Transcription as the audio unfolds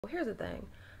Here's the thing.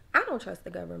 I don't trust the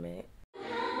government.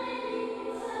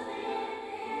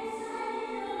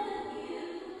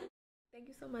 Thank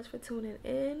you so much for tuning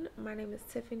in. My name is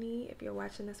Tiffany. If you're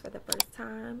watching this for the first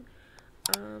time,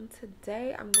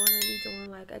 today I'm going to be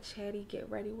doing like a chatty get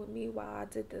ready with me while I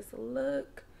did this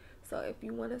look. So if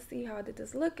you want to see how I did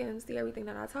this look and see everything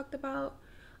that I talked about,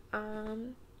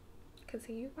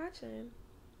 continue watching.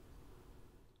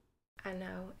 I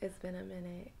know it's been a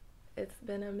minute. It's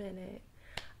been a minute.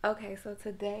 Okay, so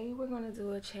today we're gonna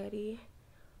do a chatty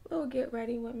little get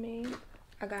ready with me.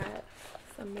 I got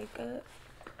some makeup.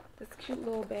 This cute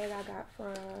little bag I got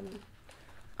from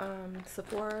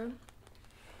Sephora.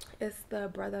 It's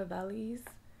the Brother Vellies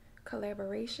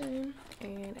collaboration,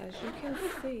 and as you can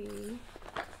see,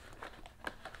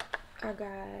 I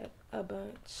got a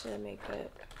bunch of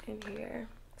makeup in here.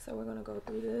 So we're gonna go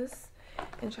through this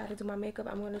and try to do my makeup.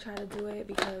 I'm gonna try to do it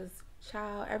because,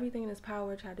 child, everything in this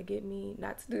power tried to get me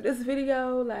not to do this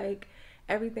video. Like,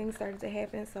 everything started to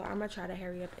happen, so I'm gonna try to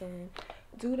hurry up and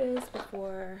do this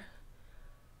before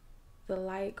the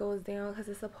light goes down, because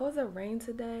it's supposed to rain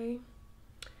today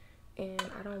and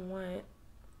I don't want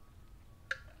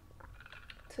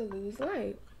to lose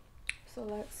light. So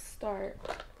let's start.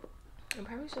 I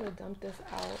probably should have dumped this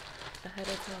out ahead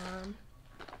of time,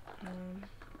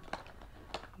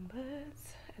 but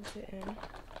I didn't.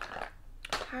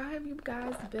 How have you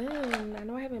guys been? I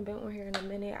know I haven't been on here in a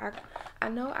minute. I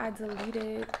know I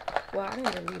deleted, well, I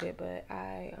didn't delete it, but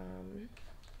I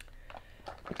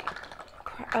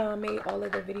made all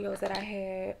of the videos that I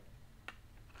had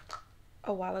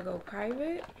a while ago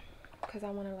private, because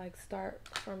I want to like start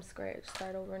from scratch,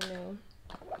 start over new.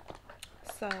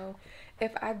 So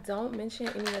if I don't mention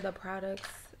any of the products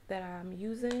that I'm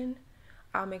using,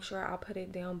 I'll make sure I'll put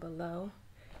it down below.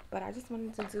 But I just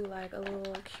wanted to do like a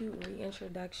little cute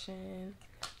reintroduction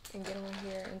and get on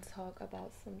here and talk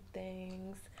about some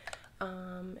things,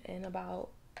 and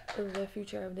about the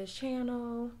future of this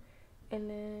channel, and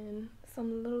then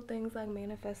some little things like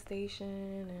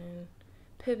manifestation and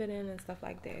pivoting and stuff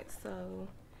like that. So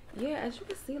yeah, as you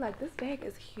can see, like, this bag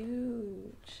is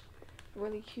huge,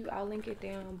 really cute. I'll link it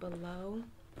down below.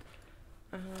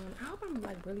 I hope I'm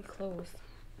like really close.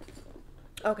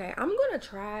 Okay, I'm gonna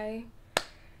try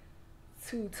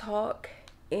to talk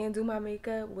and do my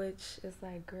makeup, which is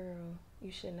like, girl,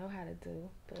 you should know how to do,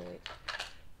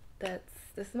 but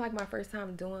this is like my first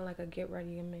time doing like a get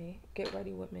ready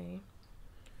with me.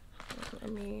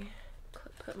 Let me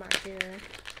put my hair.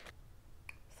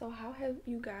 So how have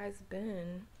you guys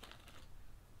been?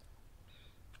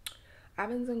 I've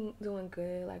been doing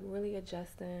good, like really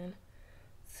adjusting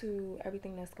to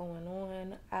everything that's going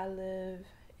on. I live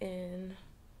in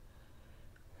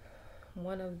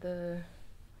one of the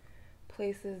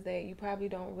places that you probably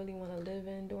don't really want to live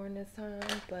in during this time,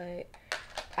 but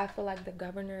I feel like the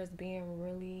governor is being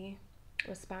really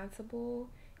responsible.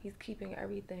 He's keeping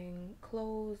everything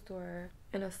closed or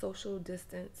in a social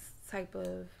distance type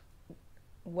of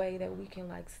way that we can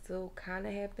like still kind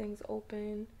of have things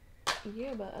open.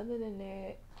 Yeah, but other than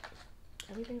that,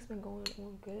 everything's been going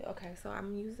on good. Okay, so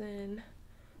I'm using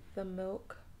the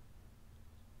Milk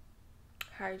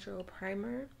Hydro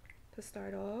Primer to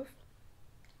start off.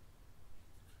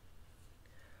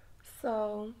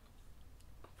 So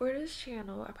for this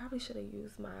channel, I probably should have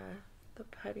used the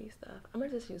putty stuff. I'm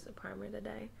gonna just use the primer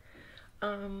today.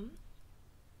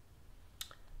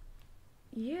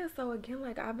 Yeah, so again,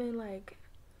 like, I've been like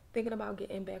thinking about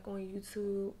getting back on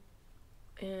YouTube,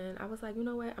 and I was like, you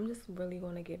know what, I'm just really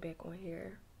going to get back on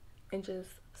here and just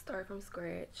start from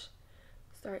scratch,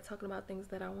 start talking about things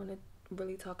that I want to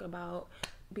really talk about,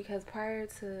 because prior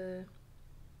to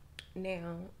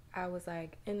now, I was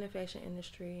like in the fashion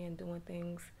industry and doing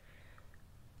things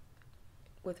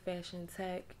with fashion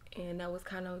tech, and that was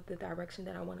kind of the direction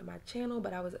that I wanted my channel,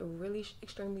 but I was really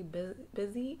extremely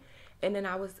busy, and then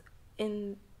I was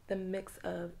in the mix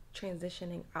of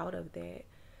transitioning out of that,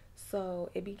 so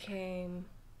it became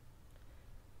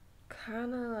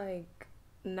kind of like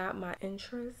not my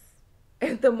interest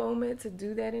at the moment to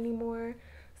do that anymore,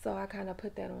 so I kind of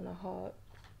put that on a halt.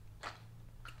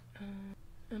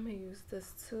 I'm gonna use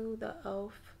this too, the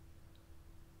e.l.f.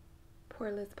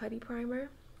 Poreless Putty Primer,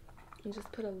 and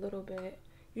just put a little bit.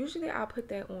 Usually I'll put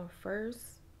that on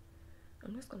first.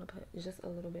 I'm just gonna put just a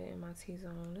little bit in my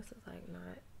T-zone. This is like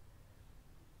not.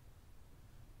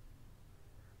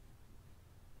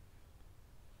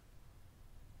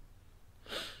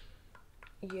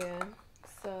 Yeah,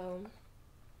 so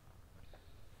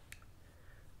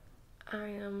I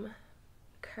am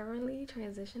currently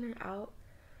transitioning out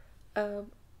of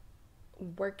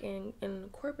working in the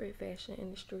corporate fashion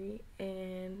industry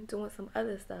and doing some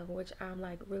other stuff, which I'm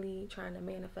like really trying to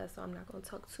manifest. So I'm not going to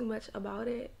talk too much about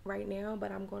it right now,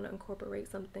 but I'm going to incorporate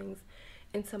some things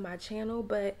into my channel.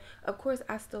 But of course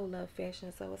I still love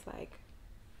fashion, so it's like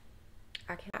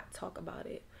I cannot talk about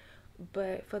it.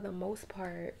 But for the most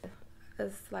part,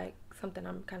 it's like something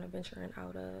I'm kind of venturing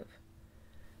out of.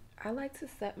 I like to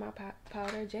set my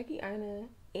powder. Jackie Aina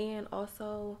and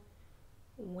also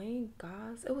Wayne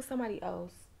Goss, it was somebody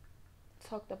else,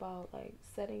 talked about like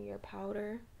setting your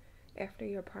powder after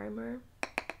your primer,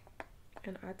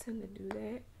 and I tend to do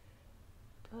that.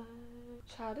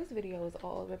 But child, this video is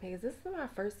all over the place. This is my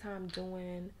first time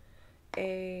doing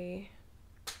a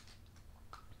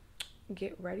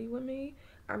get ready with me.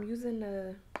 I'm using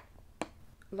the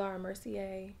Laura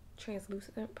Mercier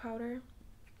translucent powder,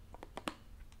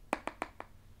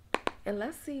 and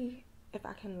let's see if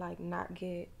I can like not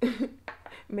get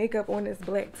makeup on this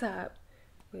black top,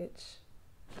 which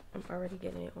I'm already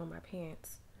getting it on my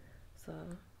pants, so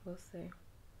we'll see.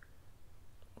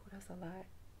 Oh, that's a lot.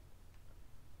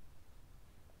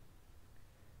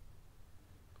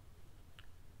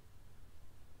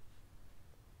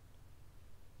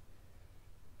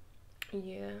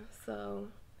 Yeah, so,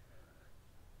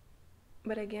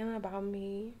 but again, about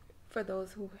me, for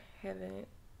those who haven't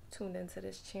tuned into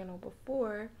this channel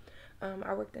before,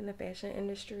 I worked in the fashion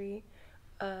industry.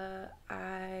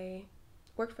 I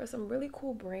worked for some really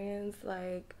cool brands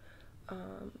like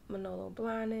Manolo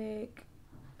Blahnik,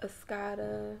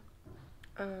 Escada.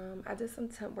 I did some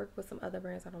temp work with some other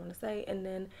brands I don't want to say, and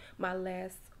then my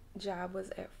last job was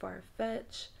at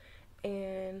Farfetch.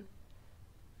 And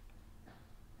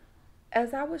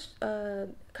as I was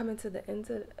coming to the end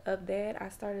of that, I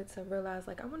started to realize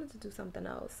like I wanted to do something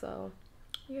else. So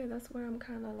yeah, that's where I'm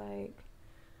kind of like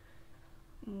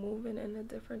moving in a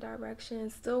different direction,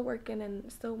 still working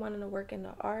and still wanting to work in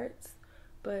the arts,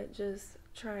 but just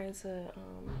trying to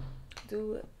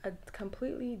do a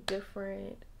completely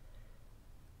different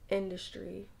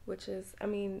industry, which is, I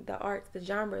mean, the arts, the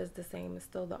genre is the same, it's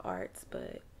still the arts,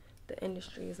 but the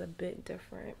industry is a bit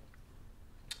different.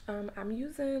 I'm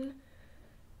using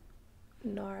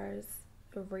NARS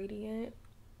Radiant,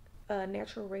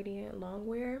 Natural Radiant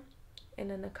Longwear, and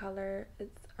then the color,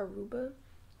 it's Aruba.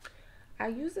 I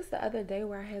used this the other day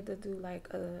where I had to do like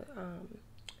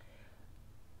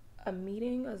a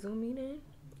meeting, a Zoom meeting,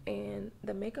 and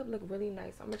the makeup looked really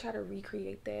nice. I'm gonna try to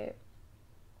recreate that.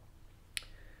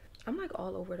 I'm like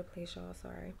all over the place, y'all,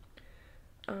 sorry.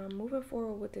 Moving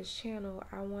forward with this channel,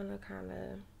 I want to kind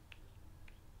of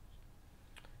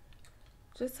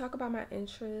just talk about my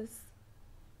interests,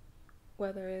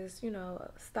 whether it's, you know,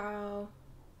 style,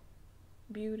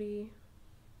 beauty,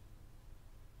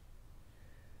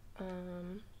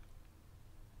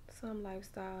 some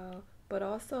lifestyle, but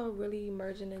also really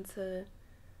merging into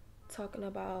talking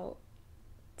about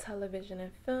television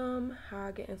and film, how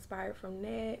I get inspired from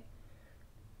that,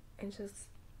 and just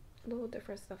little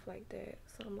different stuff like that.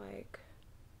 So I'm like,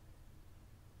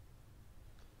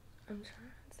 I'm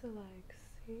trying to like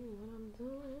see what I'm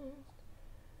doing.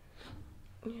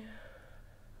 Yeah,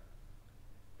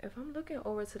 if I'm looking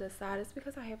over to the side, it's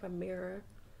because I have a mirror.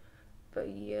 But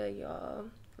yeah, y'all,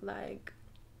 like,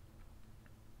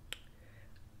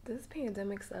 this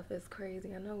pandemic stuff is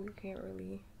crazy. I know we can't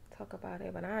really talk about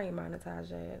it, but I ain't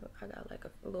monetized yet. I got like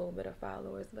a little bit of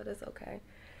followers, but it's okay.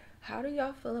 How do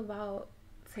y'all feel about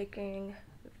taking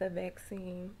the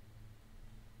vaccine?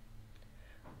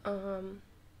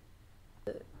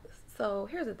 So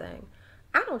here's the thing.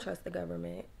 I don't trust the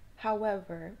government.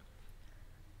 However,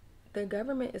 the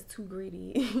government is too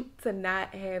greedy to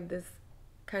not have this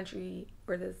country,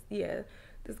 or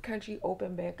this country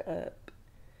open back up,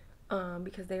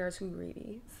 because they are too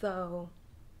greedy. So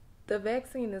the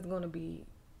vaccine is going to be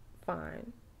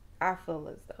fine. I feel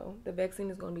as though the vaccine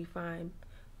is going to be fine,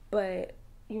 but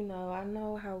you know, I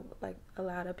know how like a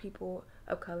lot of people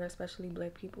of color, especially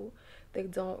black people, they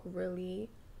don't really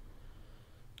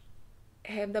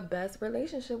have the best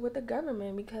relationship with the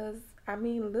government, because I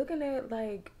mean, looking at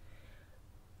like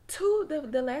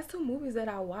the last two movies that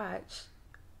I watched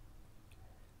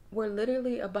were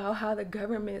literally about how the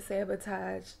government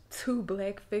sabotaged two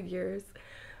black figures.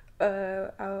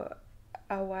 I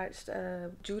watched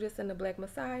Judas and the Black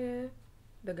Messiah.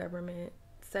 The government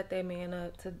set that man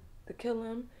up to kill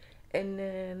him. And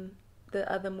then the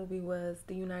other movie was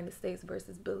The United States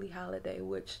versus Billie Holiday,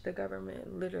 which the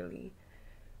government literally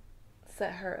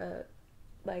set her up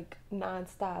like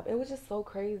nonstop. It was just so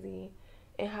crazy.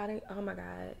 And how they, oh my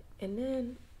God. And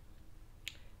then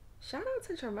shout out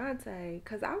to Tremonte,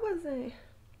 because I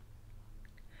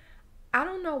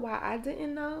don't know why I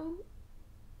didn't know,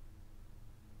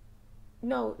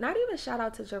 no, not even shout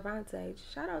out to Javante.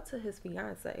 Shout out to his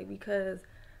fiance, because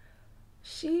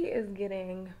she is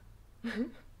getting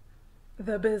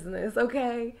the business,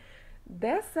 okay?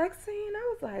 That sex scene,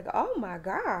 I was like, oh my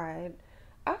God.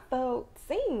 I felt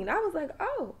seen. I was like,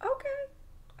 oh, okay.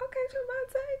 Okay,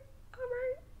 Javante. All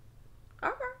right. All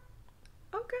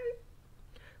right. Okay.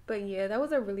 But yeah, that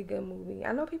was a really good movie.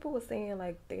 I know people were saying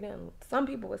like some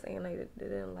people were saying like they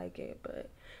didn't like it,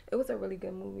 but it was a really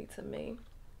good movie to me.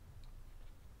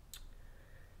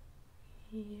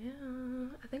 Yeah,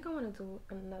 I think I want to do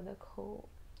another coat.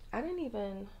 I didn't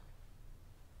even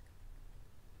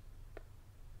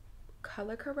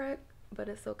color correct, but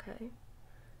it's okay.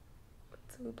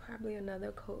 Do probably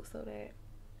another coat so that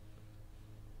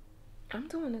I'm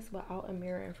doing this without a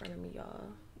mirror in front of me, y'all.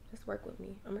 Just work with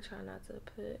me. I'm gonna try not to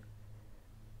put,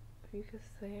 if you could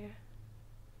say,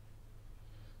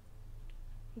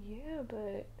 yeah,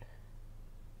 but,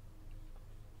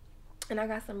 and I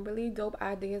got some really dope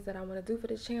ideas that I want to do for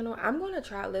this channel. I'm gonna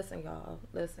try, listen y'all,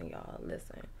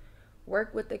 listen,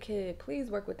 work with the kid,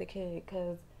 please work with the kid,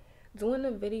 because doing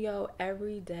a video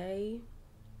every day,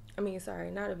 I mean, sorry,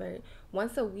 not a very,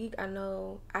 once a week, I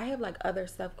know I have like other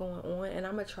stuff going on, and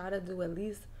I'm gonna try to do at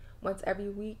least once every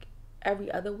week,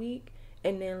 every other week,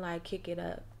 and then like kick it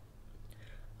up.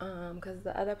 Because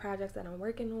the other projects that I'm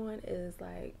working on is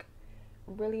like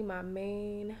really my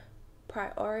main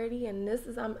priority, and this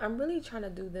is, I'm really trying to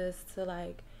do this to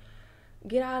like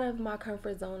get out of my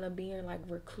comfort zone of being like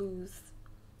recluse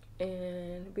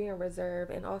and being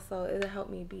reserved, and also it'll help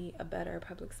me be a better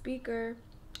public speaker.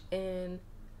 And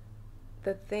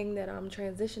the thing that I'm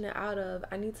transitioning out of,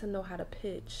 I need to know how to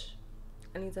pitch.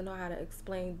 I need to know how to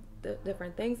explain the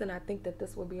different things, and I think that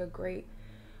this would be a great,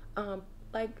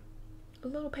 like, a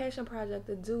little passion project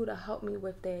to do to help me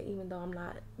with that, even though I'm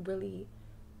not really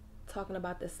talking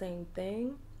about the same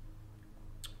thing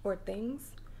or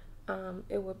things.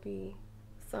 It would be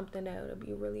something that would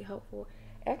be really helpful.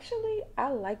 Actually, I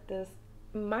like this.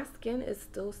 My skin is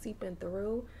still seeping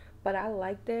through, but I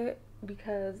like that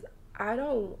because I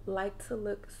don't like to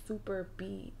look super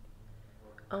beat.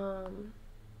 I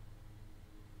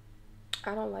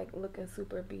don't like looking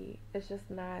super beat. It's just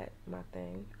not my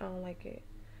thing. I don't like it.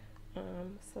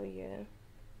 So yeah,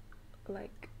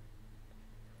 like,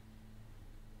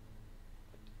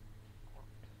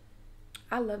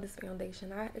 I love this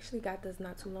foundation. I actually got this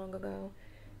not too long ago,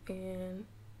 and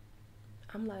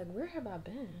I'm like, where have I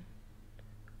been?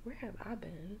 Where have I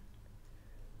been?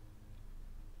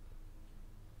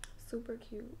 Super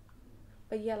cute.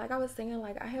 But yeah, like I was saying,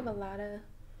 like I have a lot of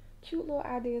cute little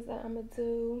ideas that I'm gonna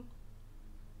do,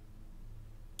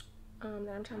 that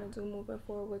I'm trying to do moving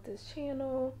forward with this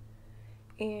channel.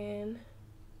 And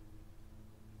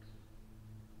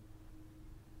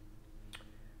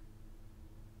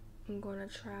I'm gonna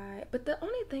try, but the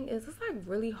only thing is, it's like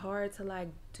really hard to like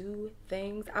do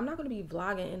things. I'm not gonna be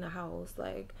vlogging in the house,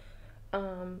 like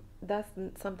that's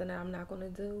something that I'm not gonna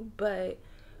do. But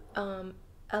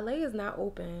LA is not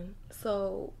open,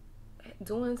 so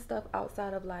doing stuff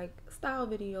outside of like style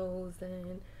videos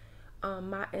and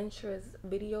my interest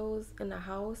videos in the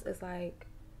house is like,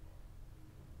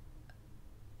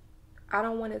 I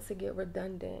don't want it to get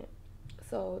redundant.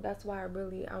 So that's why I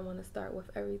want to start with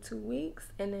every 2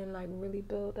 weeks, and then like really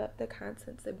build up the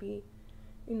content to be,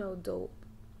 dope.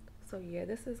 So yeah,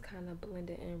 this is kind of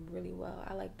blended in really well.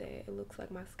 I like that. It looks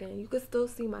like my skin. You can still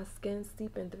see my skin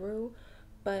seeping through,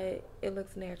 but it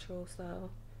looks natural. So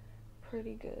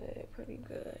pretty good, pretty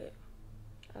good.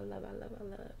 I love.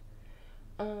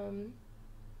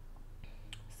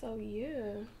 So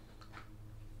yeah.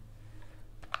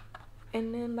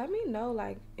 And then let me know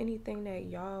like anything that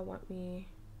y'all want me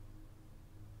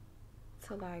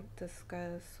to like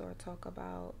discuss or talk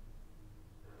about.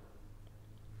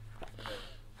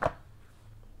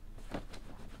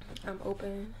 I'm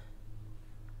open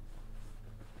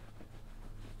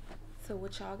to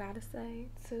what y'all gotta say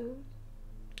too.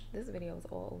 This video is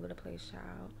all over the place,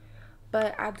 child.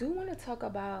 But I do want to talk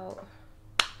about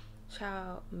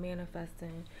child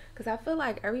manifesting, because I feel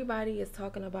like everybody is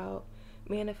talking about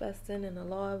manifesting and the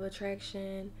law of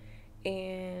attraction.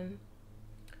 And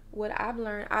what I've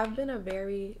learned, I've been a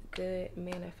very good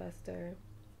manifester.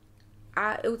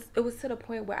 It was to the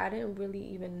point where I didn't really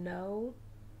even know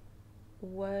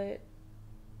what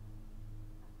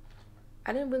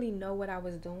I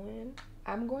was doing.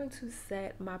 I'm going to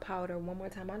set my powder one more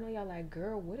time. I know y'all like,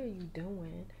 girl, what are you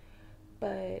doing?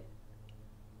 But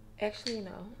actually,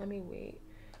 no, let me wait.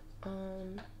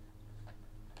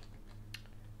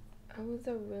 It was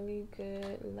a really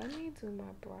good, let me do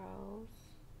my brows.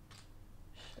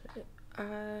 Shit.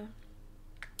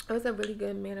 It was a really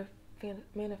good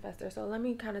manifester. So let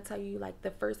me kind of tell you like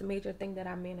the first major thing that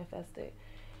I manifested.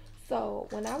 So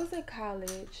when I was in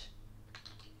college,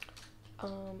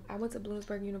 I went to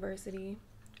Bloomsburg University.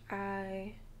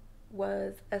 I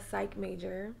was a psych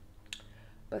major,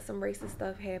 but some racist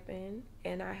stuff happened,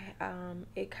 and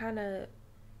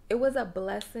it was a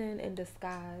blessing in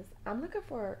disguise. I'm looking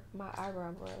for my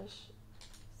eyebrow brush.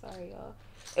 Sorry, y'all.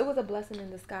 It was a blessing in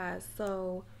disguise.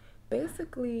 So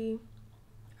basically,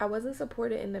 I wasn't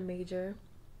supported in the major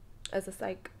as a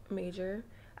psych major.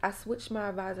 I switched my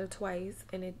advisor twice,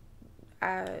 and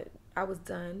I was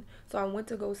done. So I went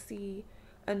to go see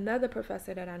another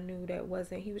professor that I knew that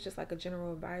wasn't. He was just like a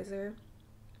general advisor.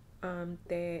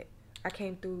 That I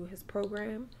came through his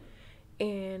program,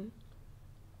 and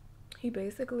he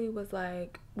basically was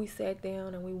like, we sat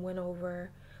down and we went over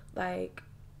like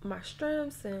my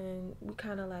strengths, and we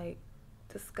kind of like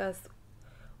discussed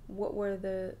what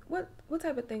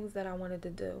type of things that I wanted to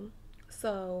do.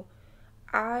 So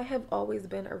I have always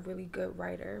been a really good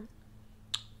writer,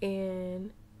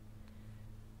 and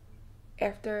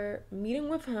after meeting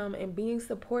with him and being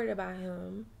supported by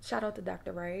him, shout out to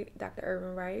Dr. Wright, Dr.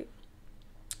 Irvin Wright,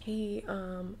 he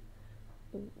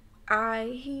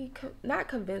not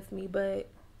convinced me, but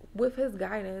with his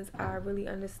guidance, I really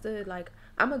understood like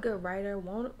I'm a good writer.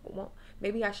 Won't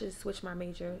maybe I should switch my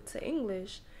major to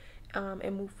English,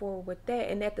 and move forward with that.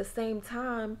 And at the same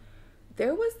time,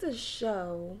 there was this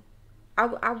show. I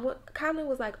kind of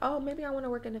was like, oh, maybe I want to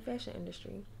work in the fashion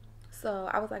industry. So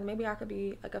I was like, maybe I could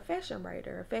be like a fashion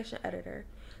writer, a fashion editor.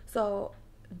 So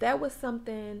that was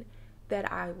something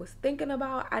that I was thinking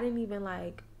about. I didn't even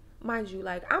like, mind you,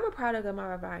 like I'm a product of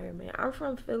my environment. I'm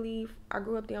from Philly. I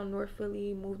grew up down North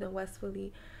Philly, moved in West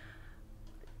Philly.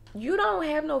 You don't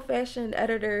have no fashion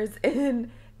editors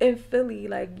in Philly.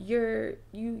 Like you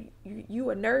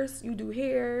a nurse, you do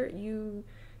hair, you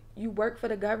work for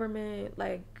the government,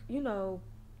 like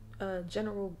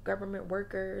general government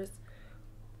workers,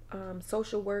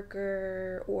 social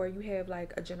worker, or you have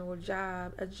like a general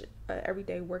job, a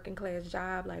everyday working class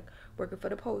job, like working for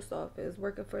the post office,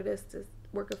 working for this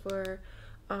working for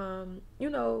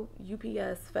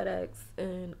UPS, FedEx,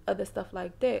 and other stuff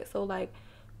like that. So like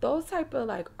those type of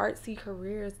like artsy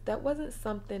careers, that wasn't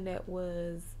something that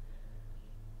was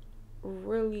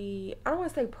really, I don't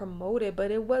want to say promoted,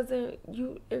 but it wasn't,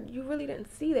 you really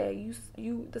didn't see that.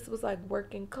 You this was like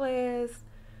working class,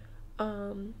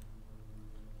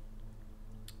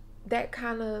 that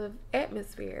kind of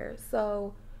atmosphere.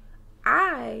 So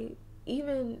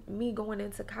even me going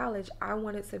into college, I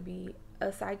wanted to be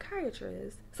a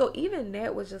psychiatrist. So even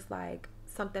that was just like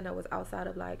something that was outside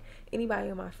of like anybody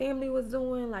in my family was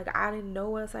doing. Like I didn't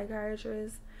know a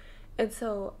psychiatrist. And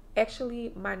so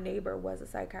actually my neighbor was a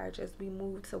psychiatrist. We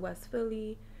moved to West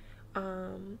Philly.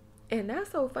 And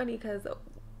that's so funny because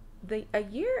a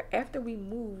year after we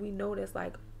moved, we noticed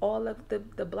like all of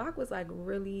the block was like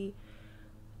really,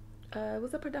 it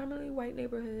was a predominantly white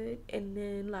neighborhood. And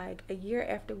then like a year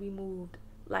after we moved,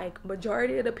 like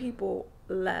majority of the people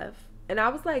left. And I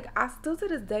was like, I still to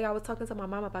this day, I was talking to my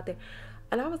mom about that.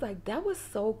 And I was like, that was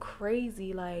so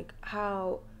crazy, like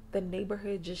how the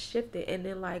neighborhood just shifted. And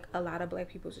then like a lot of black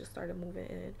people just started moving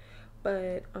in.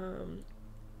 But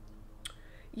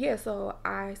yeah, so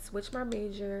I switched my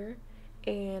major,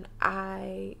 and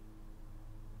I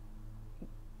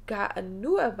got a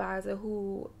new advisor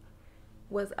who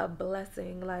was a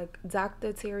blessing, like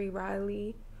Dr. Terry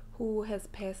Riley, who has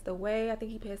passed away. I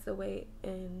think he passed away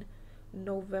in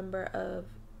November of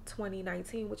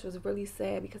 2019, which was really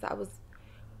sad because I was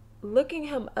looking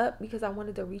him up because I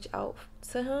wanted to reach out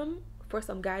to him for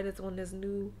some guidance on this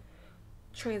new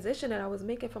transition that I was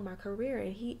making for my career.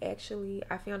 And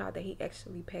I found out that he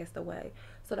actually passed away.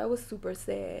 So that was super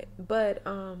sad. But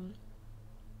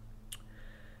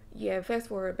yeah, fast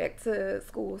forward back to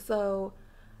school. So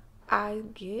I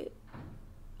get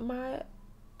my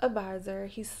advisor.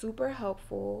 He's super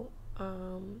helpful.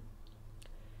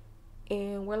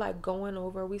 And we're like going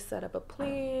over, we set up a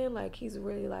plan. Like he's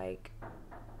really like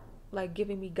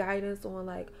giving me guidance on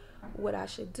like what I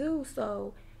should do.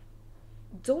 So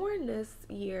during this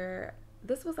year,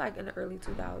 this was like in the early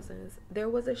 2000s, there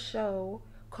was a show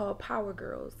called Power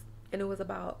Girls, and it was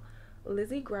about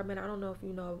Lizzie Grubman. I don't know if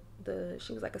you know,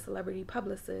 she was like a celebrity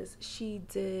publicist. She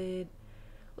did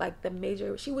like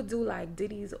she would do like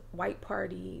Diddy's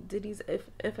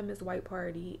infamous white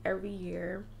party every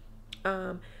year.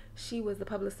 She was the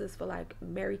publicist for like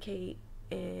Mary Kate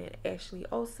and Ashley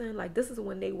Olsen. Like this is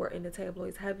when they were in the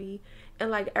tabloids heavy, and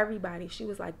like everybody, she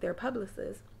was like their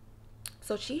publicist.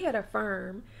 So she had a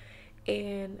firm,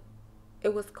 and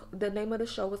the name of the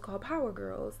show was called Power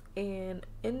Girls. And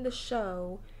in the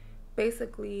show,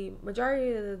 basically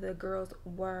majority of the girls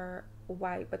were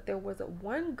white, but there was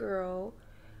one girl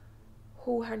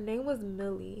who her name was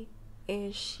Millie,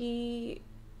 and she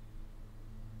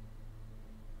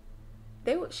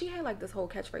had like this whole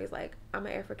catchphrase like I'm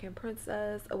an African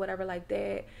princess or whatever like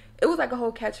that. It was like a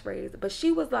whole catchphrase, but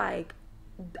she was like,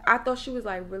 I thought she was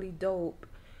like really dope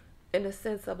in the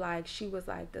sense of like she was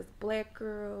like this black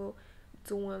girl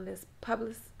doing this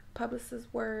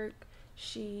publicist work.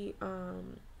 She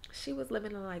was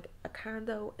living in like a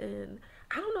condo in,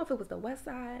 I don't know if it was the west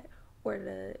side or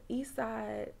the east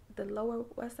side, the lower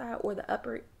west side or the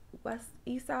upper west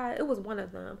east side. It was one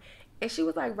of them. And she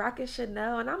was like rocking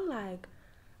Chanel, and I'm like,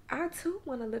 I too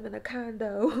want to live in a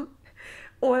condo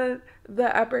on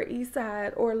the upper east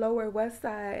side or lower west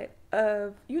side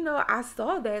of, I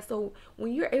saw that. So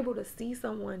when you're able to see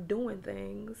someone doing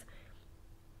things,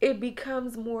 it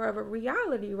becomes more of a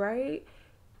reality, right?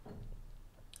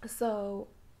 So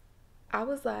I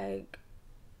was like,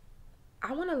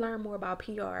 I want to learn more about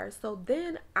PR. So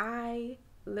then I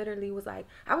literally was like,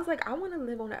 I want to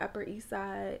live on the Upper East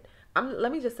Side.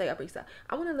 Let me just say Upper East Side.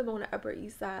 I want to live on the Upper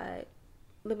East Side,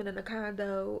 living in a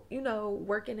condo,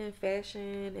 working in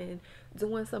fashion and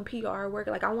doing some PR work.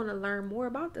 Like, I want to learn more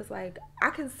about this. Like, I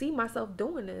can see myself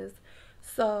doing this.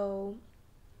 So,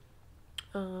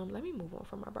 let me move on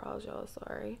from my brows, y'all.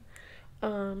 Sorry.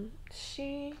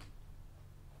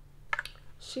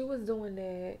 She was doing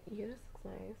that. Yeah, this looks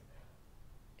nice.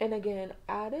 And again,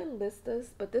 I didn't list this,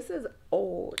 but this is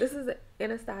old. This is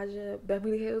Anastasia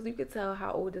Beverly Hills. You could tell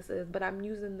how old this is, but I'm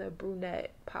using the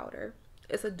brunette powder.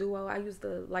 It's a duo. I use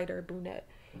the lighter brunette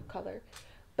color.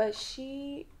 But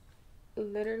she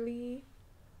literally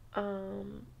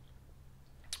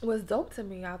was dope to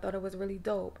me. I thought it was really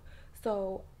dope.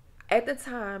 So at the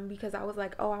time, because I was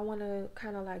like, oh, I want to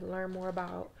kind of like learn more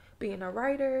about being a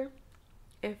writer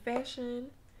in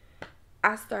fashion,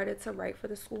 I started to write for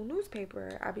the school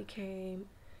newspaper. I became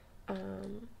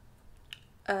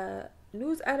a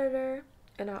news editor,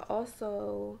 and I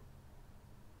also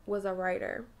was a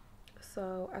writer.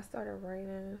 So I started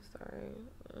writing.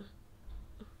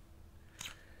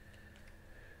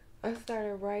 I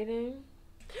started writing.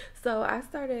 So I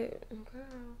started.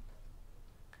 Girl,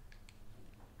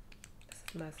 this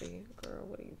is messy. Girl,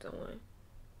 what are you doing?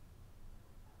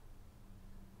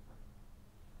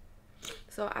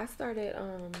 So I started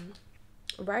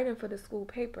writing for the school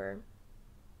paper,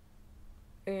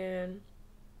 and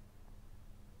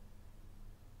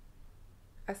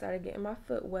I started getting my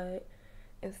foot wet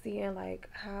and seeing like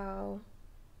how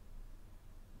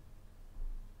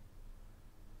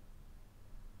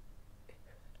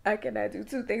I cannot do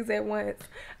two things at once.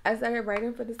 I started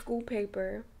writing for the school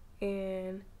paper,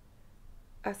 and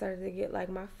I started to get like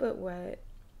my foot wet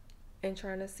and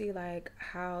trying to see like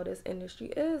how this industry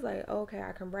is. Like, okay,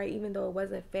 I can write. Even though it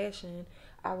wasn't fashion,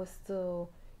 I was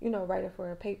still, writing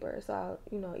for a paper. So,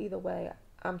 either way,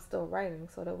 I'm still writing.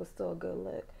 So that was still a good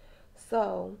look.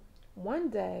 So one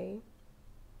day,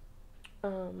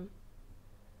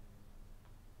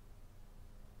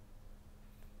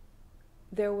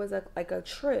 there was a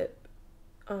trip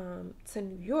to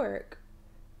New York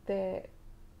that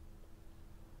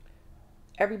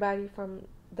everybody from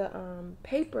the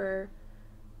paper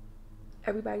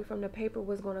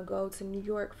was going to go to New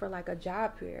York for like a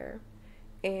job fair,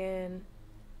 and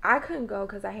I couldn't go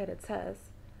because I had a test.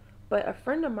 But a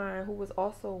friend of mine who was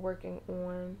also working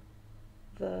on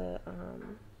the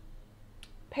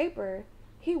paper,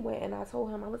 he went, and I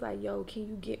told him, I was like, yo, can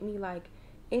you get me like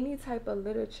any type of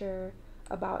literature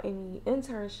about any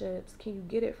internships? Can you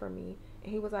get it for me?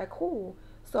 And he was like, cool.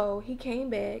 So he came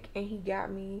back and he got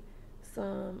me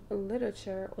some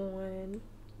literature on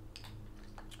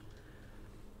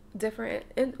different,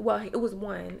 it was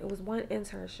one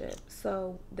internship.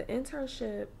 So the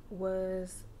internship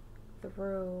was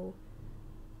through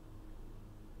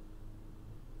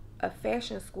a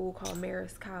fashion school called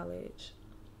Marist College,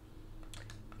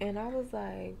 and I was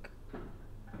like,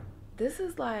 this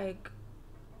is like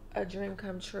a dream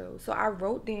come true. So I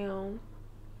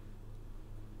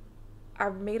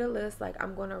made a list, like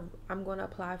I'm gonna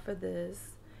apply for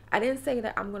this. I didn't say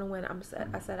that I'm gonna win.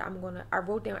 I said I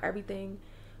wrote down everything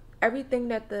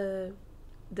that the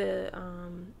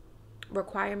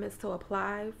requirements to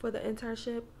apply for the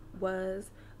internship was,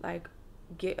 like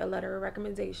get a letter of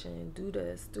recommendation, do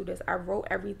this. I wrote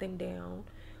everything down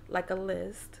like a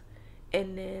list,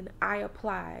 and then I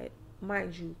applied.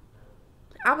 Mind you,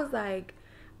 I was like,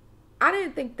 I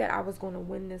didn't think that I was going to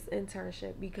win this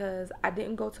internship because I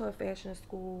didn't go to a fashion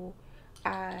school.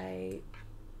 I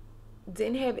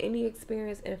didn't have any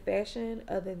experience in fashion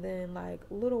other than like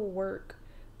little work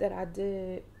that I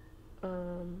did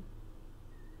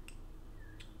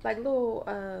like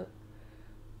little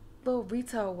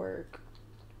retail work.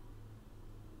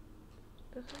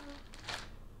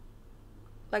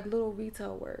 Like little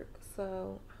retail work.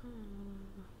 So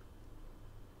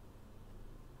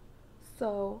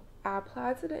I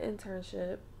applied to the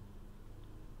internship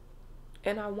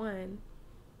and I won.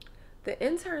 The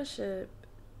internship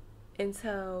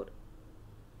entailed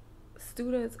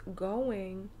students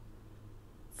going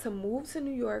to move to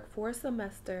New York for a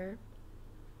semester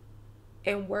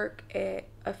and work at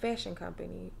a fashion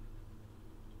company.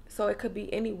 So it could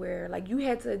be anywhere. Like you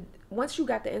had to, once you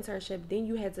got the internship, then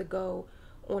you had to go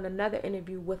on another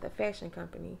interview with a fashion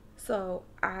company. So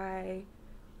I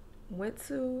went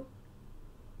to,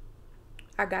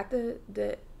 I got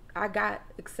I got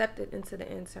accepted into the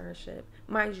internship.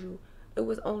 Mind you, it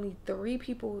was only 3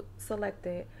 people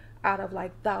selected out of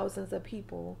like thousands of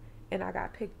people, and I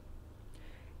got picked.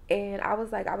 And I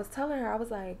was like, I was telling her, I was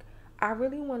like, I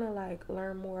really want to like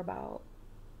learn more about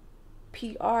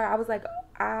PR. I was like,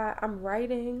 I'm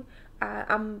writing.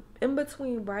 I'm in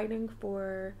between writing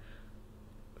for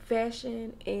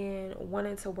fashion and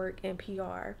wanting to work in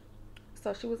PR.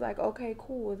 So she was like, okay,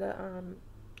 cool.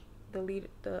 The lead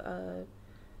the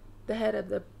head of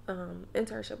the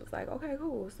internship was like, okay,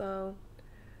 cool. So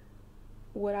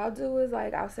what I'll do is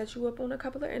like I'll set you up on a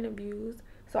couple of interviews.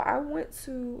 So I went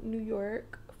to New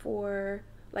York for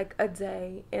like a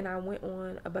day and I went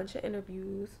on a bunch of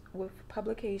interviews with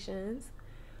publications.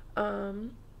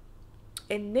 And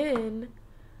then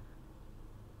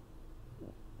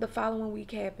the following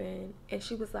week happened and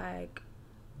she was like,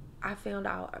 I found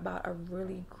out about a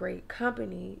really great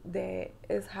company that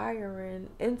is hiring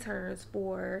interns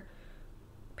for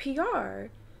PR.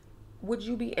 Would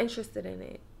you be interested in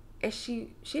it? And she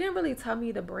didn't really tell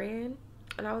me the brand.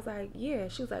 And I was like, yeah.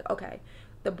 She was like, okay.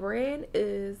 The brand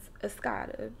is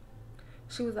Escada.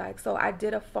 She was like, so I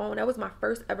did a phone. That was my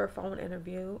first ever phone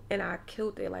interview. And I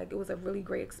killed it. Like, it was a really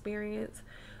great experience.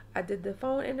 I did the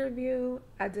phone interview.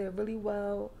 I did really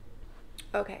well.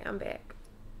 Okay, I'm back.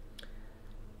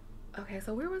 Okay,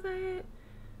 so where was I at?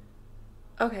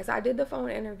 Okay, so I did the phone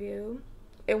interview.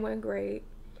 It went great.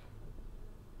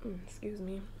 Excuse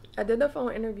me. I did the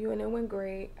phone interview and it went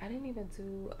great. I didn't even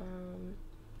do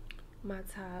my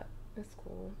top. It's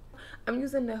cool. I'm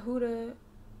using the Huda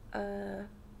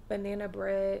banana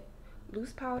bread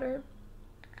loose powder.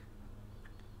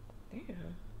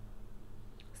 Damn.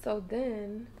 So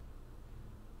then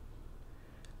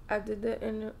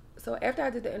so after I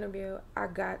did the interview, I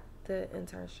got the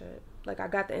internship. Like I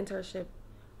got the internship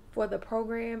for the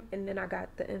program and then I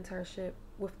got the internship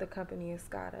with the company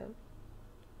Escada.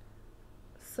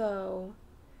 So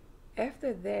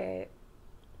after that,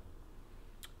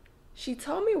 she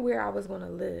told me where I was going to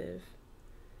live.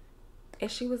 And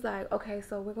she was like, okay,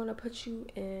 so we're going to put you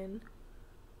in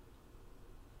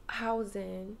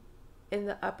housing in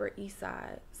the Upper East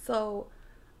Side. So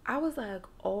I was like,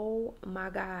 oh my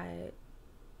God.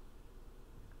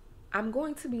 I'm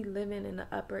going to be living in the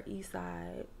Upper East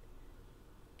Side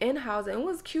in housing. It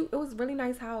was cute. It was really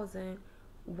nice housing.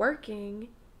 Working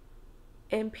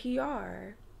in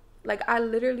PR. Like I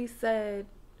literally said,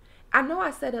 I know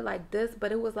I said it like this,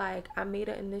 but it was like I made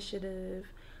an initiative.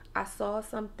 I saw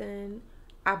something.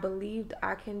 I believed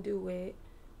I can do it.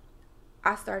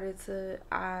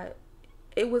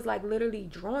 It was like literally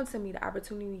drawn to me. The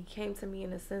opportunity came to me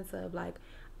in the sense of like,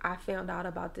 I found out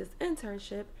about this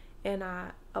internship and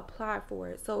I applied for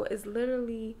it. So it's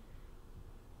literally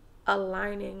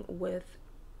aligning with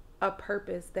a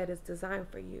purpose that is designed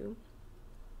for you.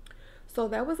 So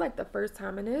that was like the first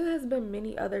time, and it has been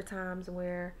many other times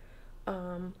where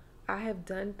I have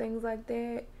done things like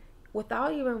that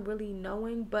without even really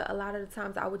knowing, but a lot of the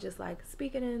times I would just like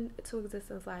speak it into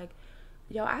existence like,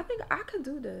 yo, I think I could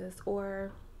do this,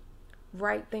 or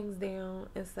write things down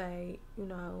and say, you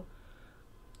know,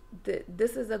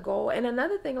 this is a goal. And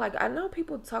another thing, like I know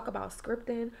people talk about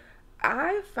scripting.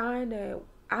 I find that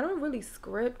I don't really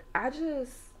script. I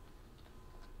just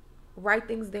write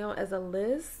things down as a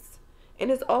list. And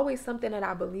it's always something that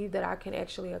I believe that I can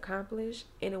actually accomplish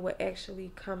and it will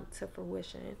actually come to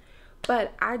fruition.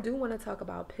 But I do want to talk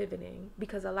about pivoting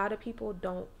because a lot of people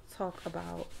don't talk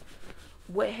about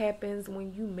what happens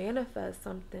when you manifest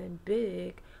something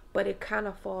big, but it kind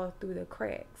of falls through the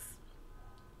cracks.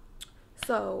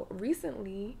 So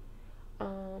recently,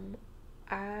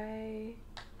 I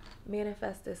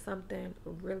manifested something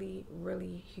really,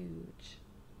 really huge.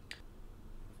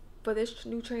 For this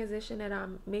new transition that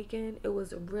I'm making, it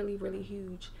was really, really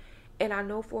huge. And I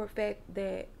know for a fact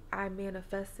that I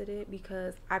manifested it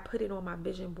because I put it on my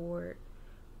vision board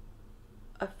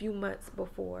a few months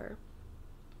before.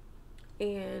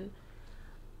 And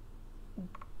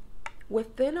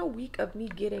within a week of me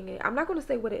getting it, I'm not going to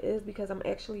say what it is because I'm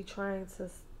actually trying to,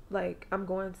 like, I'm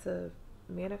going to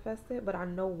manifest it, but I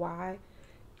know why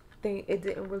it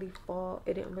didn't really fall,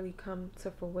 it didn't really come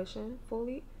to fruition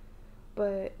fully.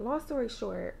 But long story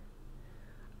short,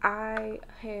 I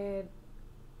had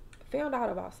found out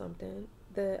about something.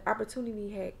 The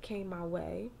opportunity had came my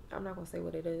way. I'm not going to say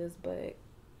what it is, but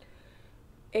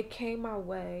it came my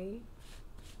way,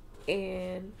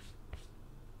 and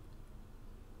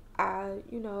I,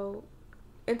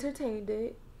 entertained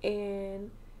it,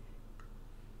 and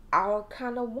I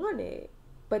kind of wanted it.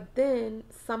 But then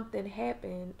something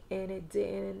happened and it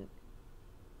didn't,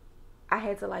 I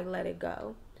had to like let it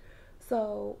go.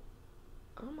 So,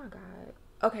 oh my God.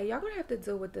 Okay, y'all gonna have to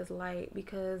deal with this light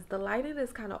because the lighting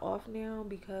is kind of off now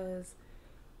because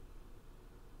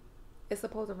it's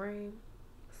supposed to rain.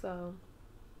 So,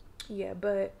 yeah,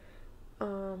 but,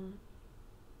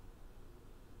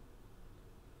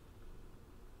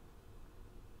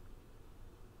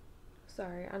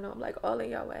 sorry, I know I'm like all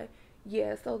in y'all way.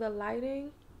 Yeah, so the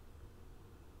lighting,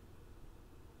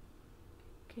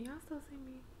 can y'all still see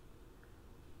me?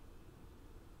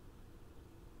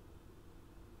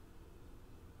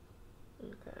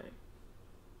 Okay.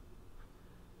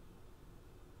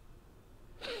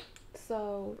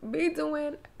 So me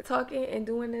talking and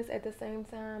doing this at the same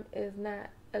time is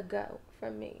not a go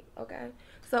for me. Okay.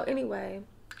 So anyway,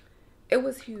 it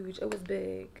was huge. It was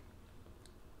big,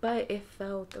 but it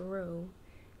fell through.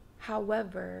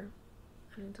 However,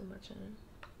 I didn't do much in.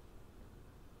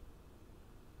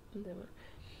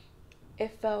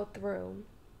 It fell through,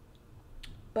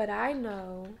 but I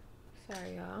know.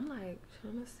 Sorry, y'all. I'm like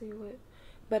trying to see what,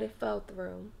 but it fell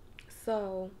through.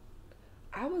 So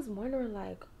I was wondering,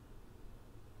 like,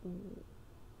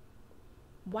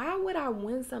 why would I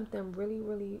win something really,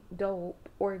 really dope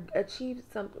or receive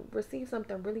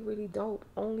something really, really dope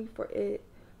only for it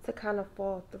to kind of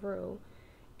fall through?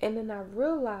 And then I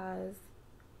realized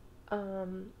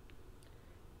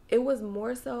it was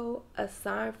more so a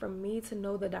sign for me to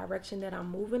know the direction that I'm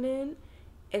moving in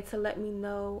and to let me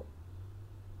know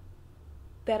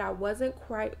that I wasn't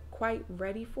quite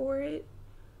ready for it.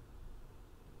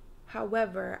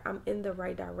 However, I'm in the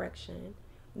right direction.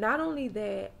 Not only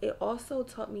that, it also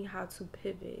taught me how to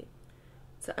pivot,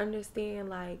 to understand,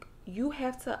 like, you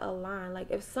have to align.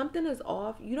 Like, if something is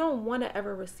off, you don't want to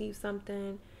ever receive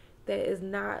something that is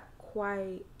not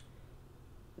quite,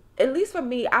 at least for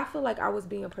me, I feel like I was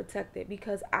being protected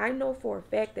because I know for a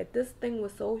fact that this thing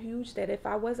was so huge that if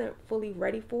I wasn't fully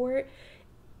ready for it,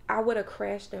 I would have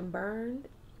crashed and burned,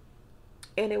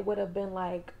 and it would have been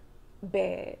like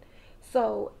bad.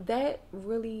 So that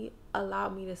really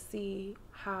allowed me to see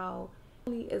how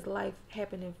only is life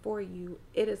happening for you,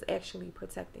 it is actually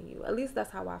protecting you. At least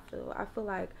that's how I feel. I feel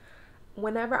like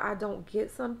whenever I don't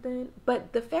get something,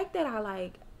 but the fact that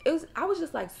I was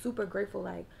just like super grateful.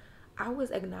 Like, I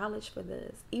was acknowledged for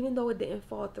this. Even though it didn't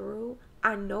fall through,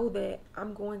 I know that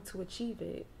I'm going to achieve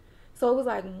it. So it was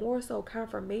like more so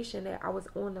confirmation that I was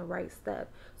on the right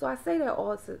step. So I say that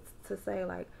all to say,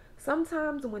 like,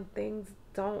 sometimes when things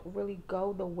don't really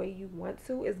go the way you want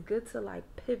to, it's good to like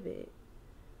pivot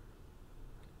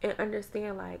and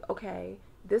understand, like, okay,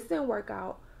 this didn't work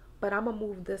out, but I'm gonna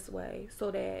move this way so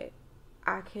that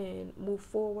I can move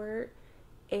forward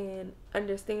and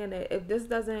understand that if this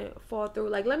doesn't fall through,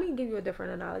 like, let me give you a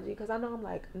different analogy because I know I'm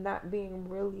like not being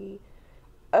really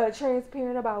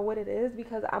transparent about what it is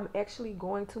because I'm actually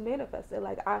going to manifest it.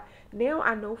 Like, I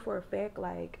know for a fact,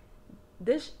 like,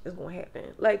 this is going to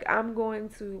happen. Like, I'm going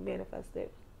to manifest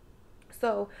it.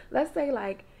 So let's say,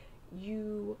 like,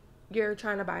 you're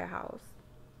trying to buy a house.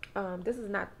 This is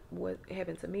not what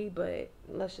happened to me, but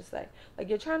let's just say, like,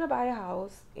 you're trying to buy a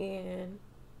house and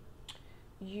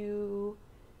you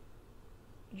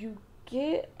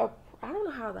get a, I don't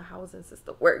know how the housing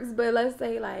system works, but let's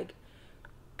say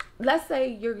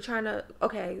you're trying to,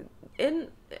 okay,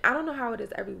 I don't know how it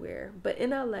is everywhere, but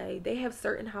in LA they have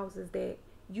certain houses that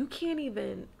you can't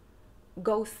even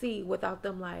go see without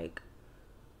them like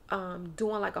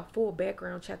doing like a full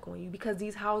background check on you because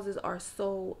these houses are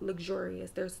so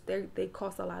luxurious. They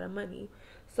cost a lot of money.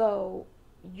 So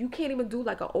you can't even do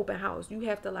like an open house. You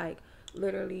have to like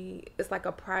literally, it's like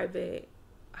a private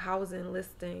housing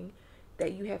listing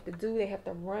that you have to do. They have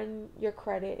to run your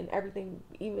credit and everything.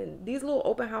 Even these little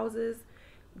open houses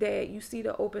that you see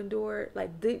the open door,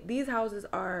 like these houses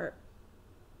are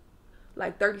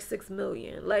like 36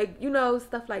 million, like,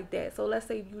 stuff like that. So let's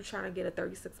say you're trying to get a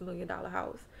 $36 million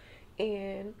house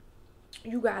and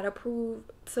you got approved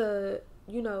to,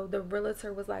 the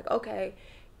realtor was like, okay,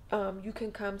 you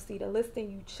can come see the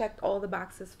listing. You checked all the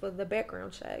boxes for the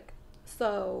background check.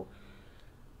 So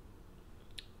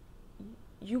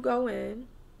you go in,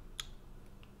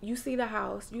 you see the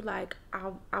house, you like,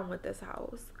 I want this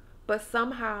house. But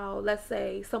somehow, let's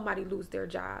say somebody lose their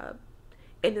job,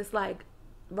 and it's like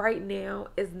right now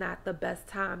is not the best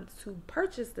time to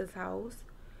purchase this house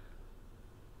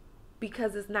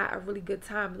because it's not a really good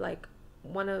time. Like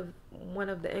one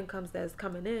of the incomes that's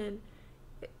coming in,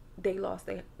 they lost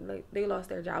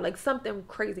their job. Like something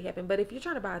crazy happened. But if you're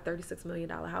trying to buy a $36 million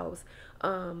house,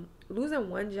 losing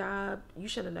one job, you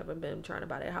should have never been trying to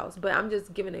buy that house. But I'm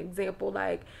just giving an example.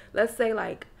 Like, let's say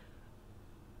like,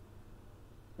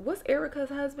 what's Erica's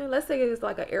husband? Let's say it's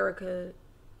like a Erica,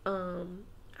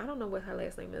 I don't know what her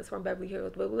last name is, from Beverly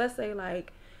Hills, but let's say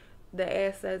like the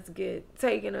assets get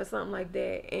taken or something like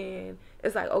that, and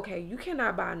it's like, okay, you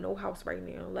cannot buy no house right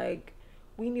now. Like,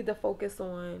 we need to focus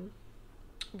on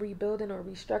rebuilding or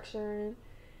restructuring,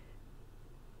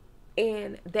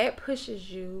 and that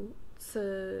pushes you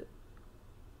to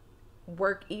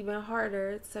work even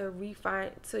harder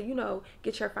to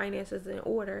get your finances in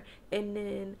order, and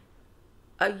then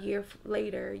a year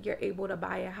later you're able to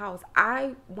buy a house.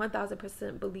 I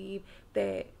 1000% believe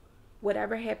that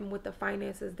whatever happened with the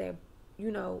finances that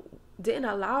didn't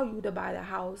allow you to buy the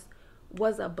house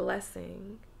was a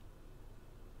blessing.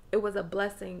 It was a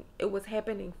blessing. It was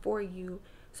happening for you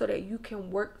so that you can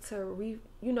work to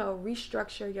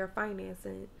restructure your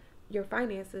finances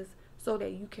so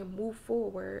that you can move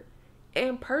forward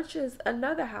and purchase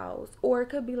another house. Or it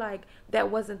could be like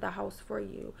that wasn't the house for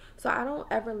you. So I don't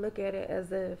ever look at it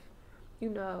as if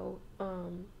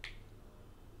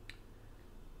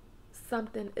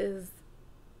something is,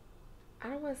 I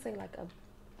don't want to say like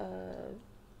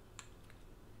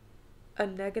a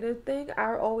negative thing.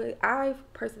 I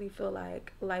personally feel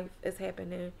like life is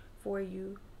happening for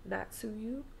you, not to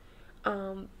you.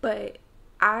 But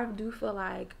I do feel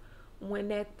like when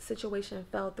that situation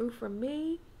fell through for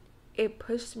me, it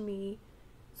pushed me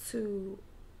to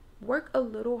work a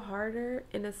little harder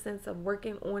in the sense of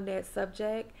working on that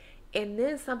subject. And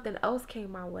then something else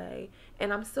came my way,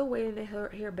 and I'm still waiting to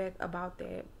hear back about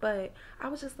that. But I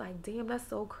was just like, damn, that's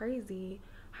so crazy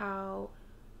how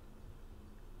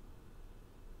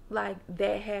like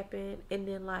that happened, and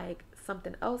then like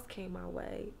something else came my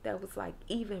way that was like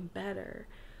even better.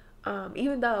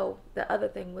 Even though the other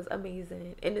thing was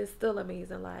amazing, and it's still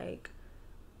amazing. Like,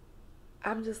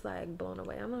 I'm just like blown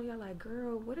away. I know y'all like,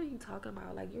 girl, what are you talking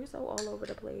about? Like, you're so all over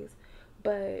the place.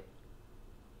 But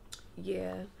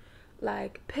yeah,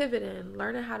 like pivoting,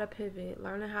 learning how to pivot,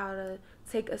 learning how to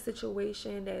take a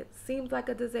situation that seems like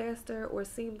a disaster or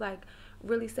seems like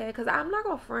really sad. Because I'm not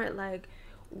gonna front, like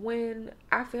when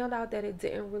I found out that it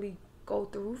didn't really go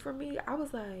through for me, I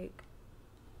was like,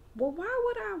 well,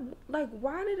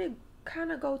 why did it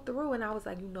kind of go through? And I was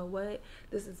like, you know what,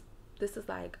 this is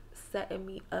like setting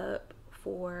me up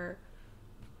for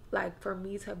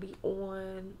me to be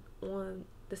on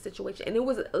the situation. And it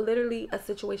was literally a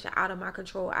situation out of my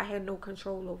control. I had no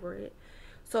control over it.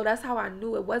 So that's how I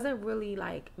knew it wasn't really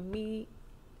like me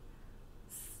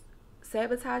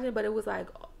sabotaging, but it was like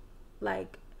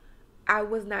I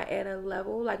was not at a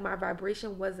level, like my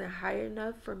vibration wasn't high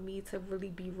enough for me to really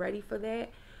be ready for that.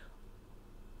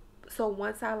 So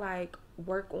once I like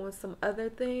work on some other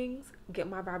things, get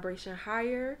my vibration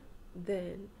higher,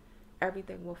 then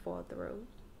everything will fall through.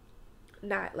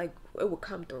 Not like it will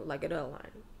come through, like it'll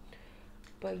align.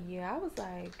 But yeah, I was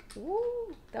like,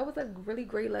 woo, that was a really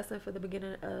great lesson for the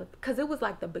beginning of, because it was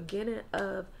like the beginning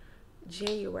of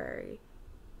January.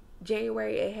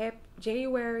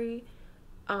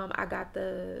 I got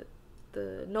the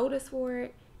notice for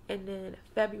it, and then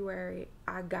February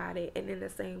I got it, and in the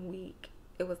same week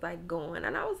it was like gone.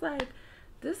 And I was like,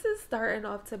 this is starting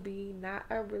off to be not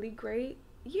a really great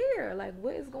year. Like,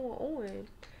 what is going on?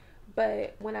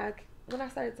 But when I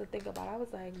started to think about it, I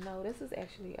was like, no, this is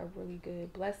actually a really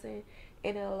good blessing,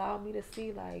 and it allowed me to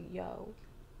see like, yo,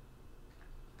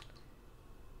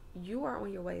 you are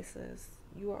on your way, sis.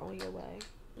 You are on your way.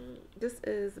 This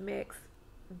is Max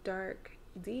Dark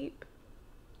Deep.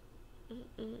 So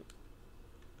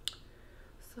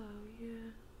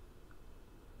yeah,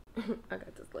 I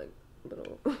got this like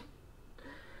little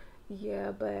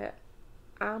yeah, but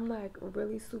I'm like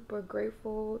really super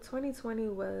grateful. 2020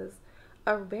 was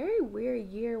a very weird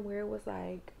year where it was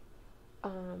like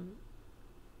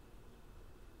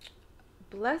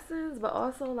blessings, but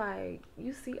also like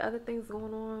you see other things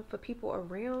going on for people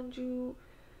around you.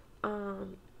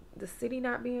 The city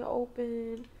not being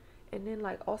open, and then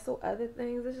like also other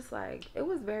things. It's just like, it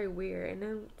was very weird. And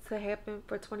then to happen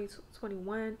for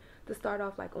 2021 to start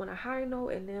off like on a high note,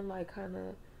 and then like kind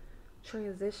of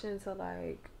transition to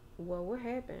like well, what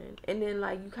happened? And then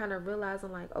like you kind of realize,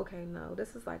 I'm like, okay, no,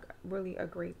 this is like really a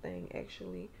great thing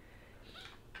actually.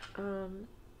 It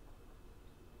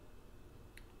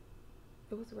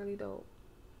was really dope.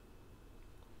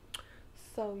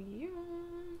 So yeah,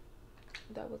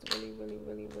 that was really, really,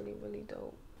 really, really, really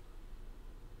dope.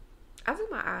 I do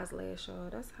my eyes last, y'all.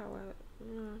 That's how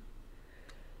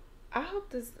I hope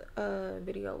this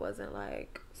video wasn't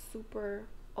like super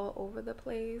all over the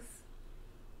place.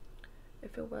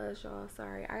 If it was, y'all,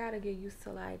 sorry. I gotta get used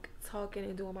to like talking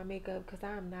and doing my makeup because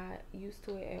I'm not used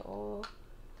to it at all.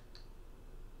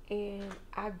 And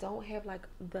I don't have like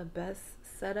the best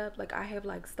setup. Like I have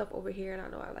like stuff over here and I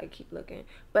know I like keep looking.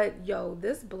 But yo,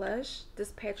 this blush,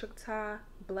 this Patrick Ta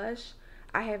blush,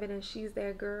 I have it in She's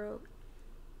That Girl.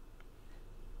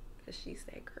 Cause she's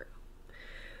that girl.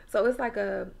 So it's like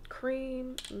a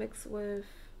cream mixed with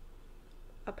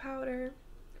a powder.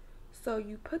 So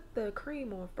you put the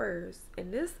cream on first,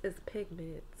 and this is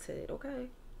pigmented,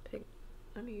 okay?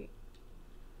 I mean,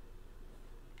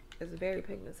 it's very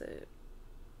pigmented.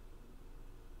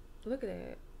 Look at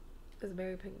that. It's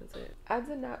very pigmented. I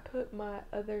did not put my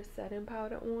other setting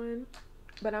powder on,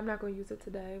 but I'm not gonna use it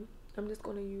today. I'm just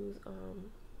gonna use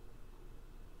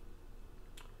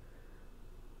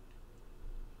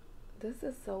this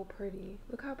is so pretty.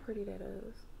 Look how pretty that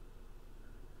is.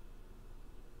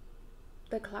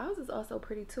 The clouds is also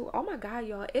pretty too. Oh my god,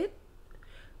 y'all.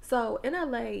 So in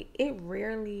LA, it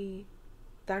rarely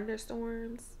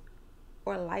thunderstorms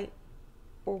or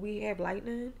we have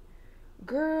lightning.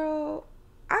 Girl,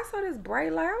 I saw this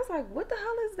bright light. I was like, what the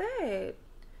hell is that?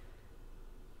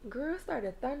 Girl, it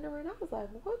started thundering. I was like,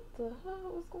 what the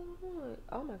hell is going on?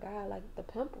 Oh my god, like the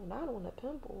pimple, not on the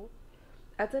pimple.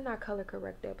 I did not color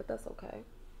correct that, but that's okay.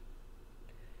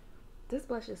 This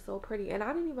blush is so pretty. And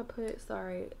I didn't even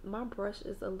sorry, my brush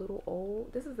is a little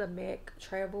old. This is a MAC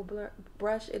travel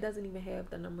brush. It doesn't even have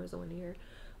the numbers on here.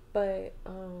 But,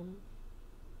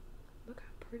 look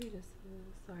how pretty this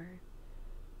is. Sorry.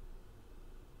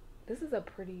 This is a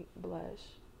pretty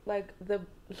blush. Like, the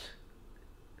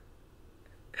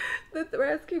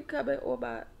threads keep coming on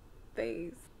my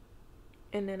face.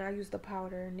 And then I use the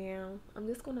powder now. I'm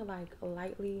just going to, like,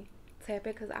 lightly tap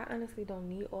it because I honestly don't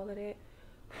need all of that.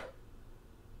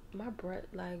 My brush,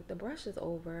 like, the brush is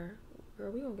over.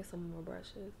 Girl, we gonna get some more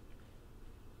brushes.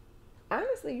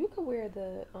 Honestly, you could wear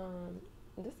the,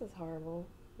 this is horrible.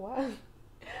 Why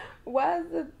is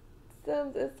the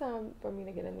Sims, it's time for me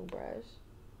to get a new brush.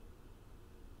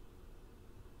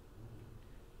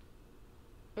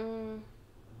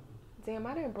 Damn,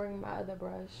 I didn't bring my other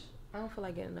brush. I don't feel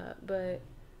like getting up, but,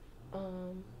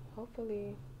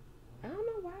 hopefully, I don't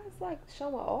know why it's, like,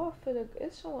 showing off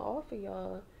it's showing off for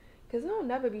y'all. Because it'll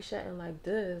never be shutting like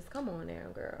this. Come on now,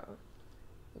 girl.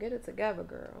 Get it together,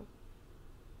 girl.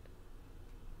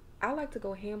 I like to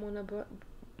go ham on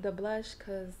the blush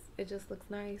because it just looks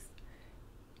nice.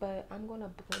 But I'm going to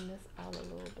blend this out a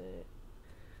little bit.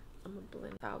 I'm going to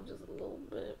blend it out just a little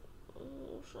bit.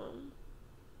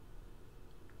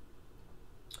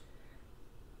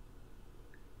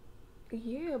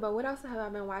 Yeah, but what else have I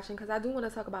been watching? Because I do want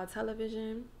to talk about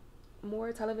television.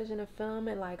 More television and film,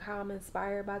 and like how I'm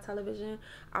inspired by television.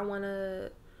 I want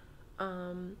to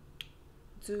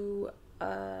do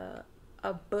a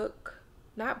book,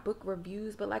 not book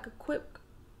reviews, but like a quick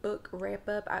book wrap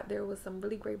up. There was some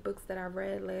really great books that I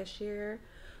read last year,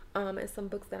 and some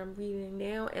books that I'm reading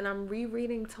now, and I'm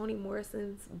rereading Toni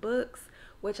Morrison's books,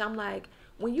 which I'm like,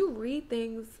 when you read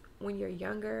things when you're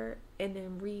younger and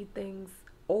then read things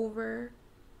over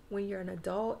when you're an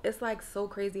adult, it's like so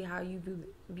crazy how you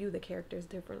view the characters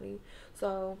differently.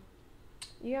 So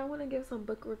yeah, I want to give some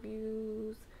book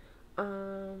reviews.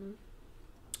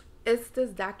 It's this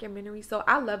documentary, so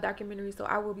I love documentaries, so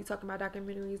I will be talking about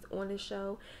documentaries on this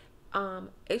show.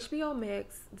 HBO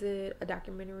Max did a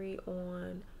documentary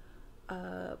on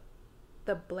the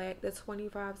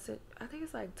 25th, I think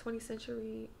it's like 20th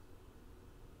century,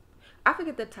 I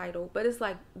forget the title, but it's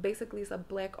like basically it's a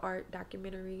black art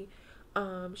documentary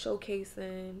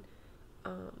showcasing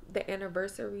the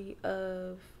anniversary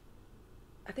of,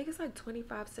 I think it's like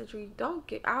 25th century.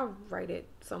 I'll write it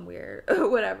somewhere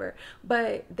whatever.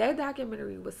 But that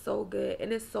documentary was so good,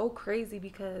 and it's so crazy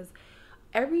because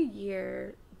every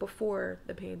year before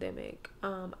the pandemic,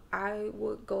 I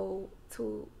would go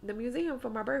to the museum for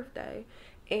my birthday,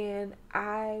 and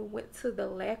I went to the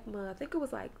LACMA. I think it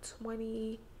was like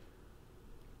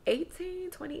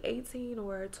 2018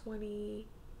 or 20,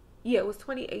 yeah, it was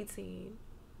 2018.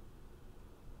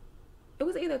 It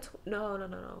was either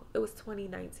no, it was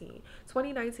 2019.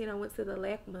 2019 I went to the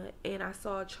LACMA and I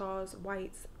saw Charles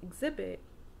White's exhibit,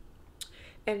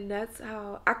 and that's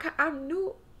how I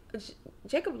knew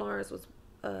Jacob Lawrence was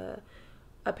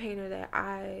a painter that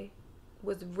I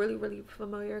was really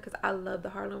familiar, because I love the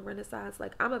Harlem Renaissance.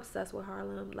 Like, I'm obsessed with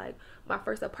Harlem. Like, my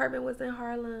first apartment was in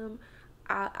Harlem.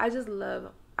 I just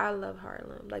love, I love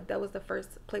Harlem. Like, that was the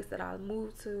first place that I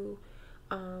moved to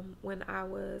when I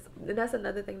was, and that's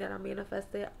another thing that I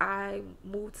manifested. I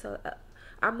moved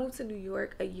to New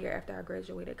York a year after I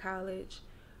graduated college,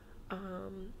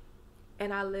 and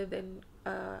I lived in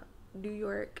New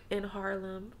York in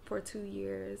Harlem for 2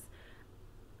 years.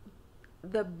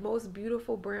 The most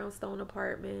beautiful brownstone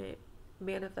apartment,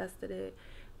 manifested it,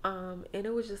 and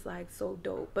it was just like so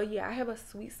dope. But yeah, I have a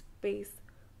sweet space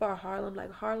for Harlem.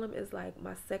 Like, Harlem is like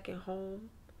my second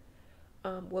home,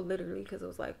 well, literally, because it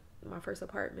was like my first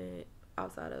apartment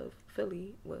outside of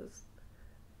Philly.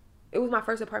 It was my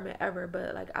first apartment ever,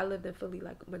 but like, I lived in Philly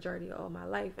like majority of all my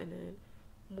life, and then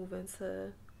moving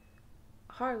to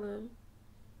Harlem,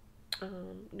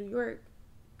 New York,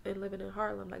 and living in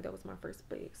Harlem, like, that was my first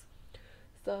space.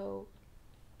 So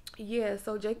yeah,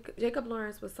 so Jacob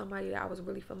Lawrence was somebody that I was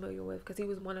really familiar with, because he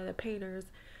was one of the painters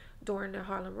during the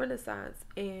Harlem Renaissance,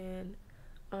 and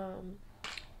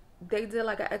they did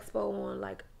like an expo on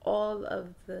like all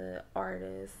of the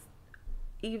artists,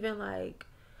 even like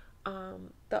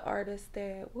the artist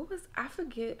that, what was, I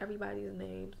forget everybody's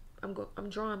names. I'm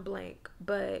drawing blank,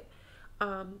 but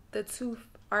the two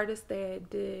artists that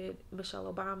did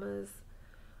Michelle Obama's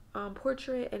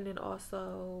portrait, and then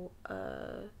also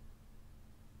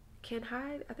Ken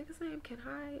Hyde, I think his name Ken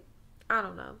Hyde, I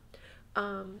don't know,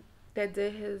 that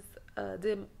did his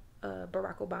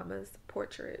Barack Obama's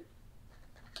portrait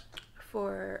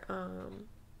for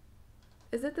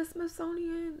is it the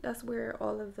Smithsonian? That's where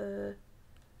all of the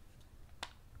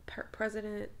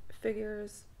president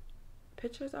figures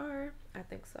pictures are, I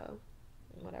think so,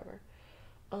 whatever.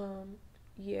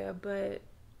 Yeah, but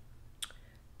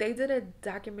they did a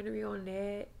documentary on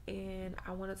that, and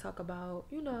I want to talk about,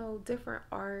 different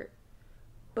art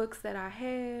books that I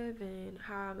have and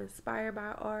how I'm inspired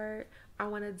by art. I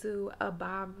want to do a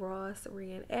Bob Ross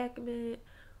reenactment,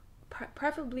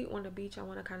 preferably on the beach. I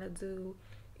want to kind of do,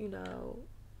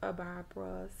 a Bob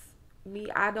Ross.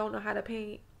 I don't know how to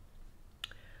paint.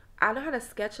 I know how to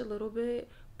sketch a little bit,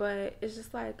 but it's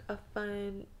just like a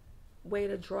fun way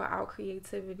to draw out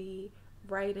creativity,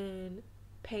 writing,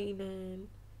 painting,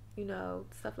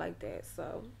 stuff like that.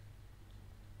 So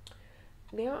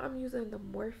now I'm using the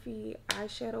Morphe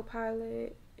eyeshadow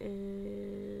palette,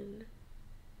 and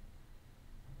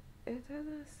it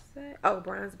doesn't say, oh,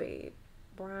 Bronze Babe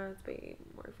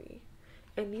Morphe,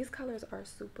 and these colors are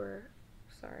super,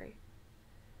 sorry,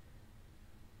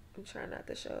 I'm trying not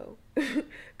to show.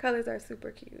 Colors are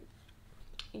super cute.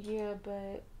 Yeah,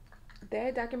 but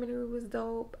that documentary was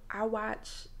dope. I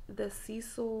watched the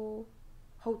Cecil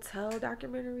Hotel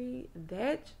documentary.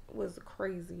 That was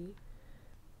crazy.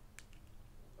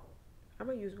 I'm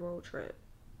gonna use Road Trip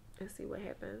and see what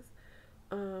happens.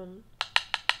 I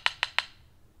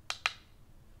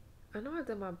know I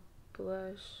did my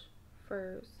blush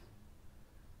first,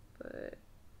 but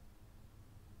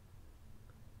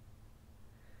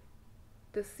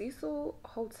the Cecil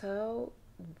Hotel,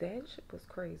 that shit was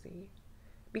crazy.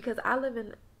 Because I live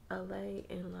in LA,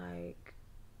 and like,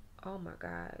 oh my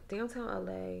God, downtown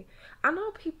LA. I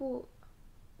know people,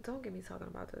 don't get me talking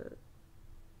about the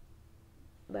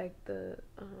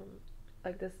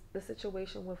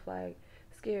situation with like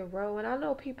Skid Row, and I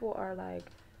know people are like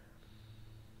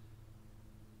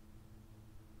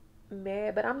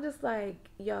mad, but I'm just like,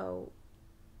 yo,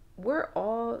 we're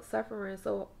all suffering.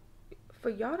 So for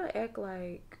y'all to act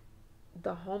like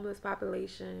the homeless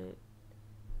population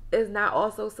is not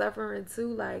also suffering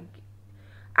too, like,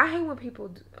 I hate when people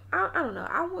do, I don't know.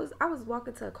 I was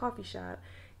walking to a coffee shop,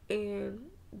 and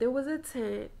there was a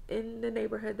tent in the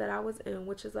neighborhood that I was in,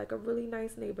 which is like a really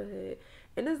nice neighborhood,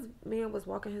 and this man was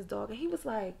walking his dog, and he was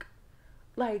like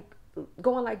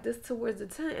going like this towards the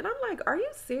tent, and I'm like, are you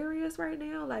serious right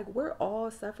now? Like, we're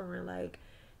all suffering. Like,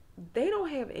 they don't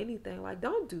have anything. Like,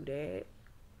 don't do that.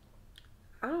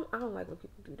 I don't like when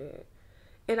people do that.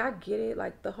 And I get it,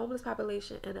 like the homeless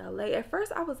population in LA. At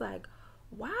first I was like,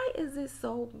 why is there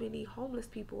so many homeless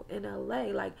people in LA?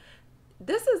 Like,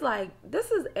 this is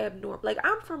abnormal. Like,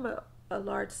 I'm from a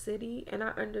large city, and I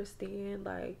understand,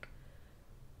 like,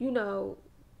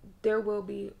 there will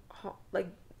be like,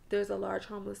 there's a large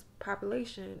homeless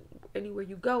population anywhere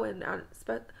you go, and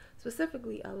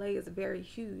specifically LA is very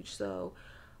huge. So,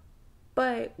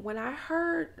 but when I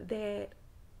heard that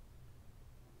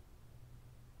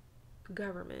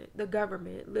the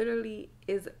government literally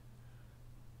is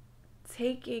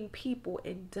taking people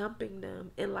and dumping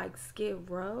them in like Skid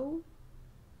Row,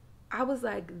 I was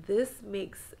like, this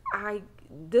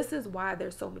is why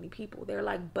there's so many people. They're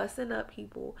like busting up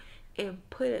people and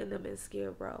putting them in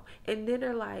Skid Row. And then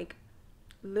they're like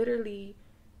literally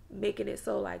making it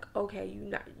so like, okay,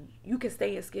 you can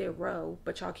stay in Skid Row,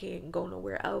 but y'all can't go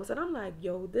nowhere else. And I'm like,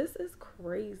 yo, this is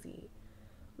crazy.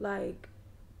 Like,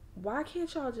 why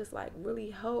can't y'all just like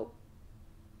really help?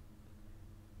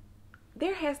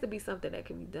 There has to be something that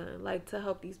can be done, like, to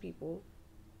help these people.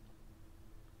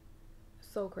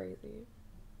 So crazy.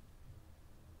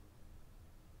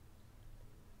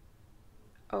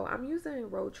 Oh, I'm using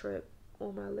Road Trip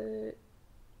on my lid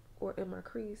or in my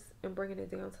crease and bringing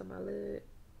it down to my lid.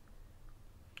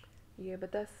 Yeah,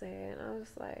 but that's sad. I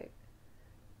was like,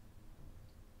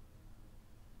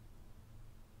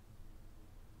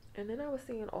 and then I was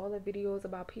seeing all the videos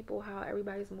about people, how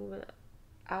everybody's moving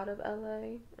out of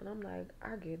LA, and I'm like,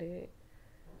 I get it.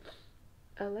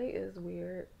 LA is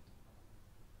weird,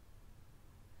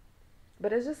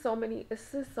 but it's just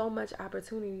so much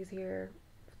opportunities here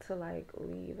to like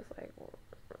leave. It's like, well,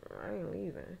 I ain't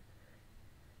leaving,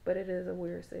 but it is a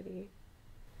weird city.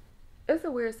 It's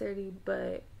a weird city,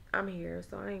 but I'm here,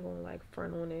 so I ain't gonna like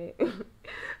front on it.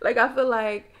 Like, I feel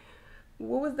like,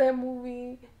 what was that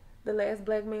movie, The Last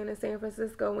Black Man in San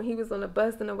Francisco, when he was on the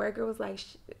bus and the white girl was like,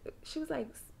 she was like,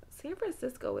 San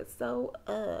Francisco is so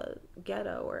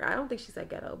ghetto, or I don't think she said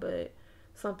ghetto, but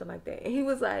something like that. And he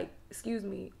was like, excuse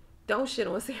me, don't shit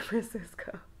on San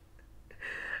Francisco.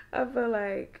 I feel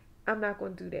like I'm not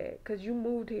gonna do that, because you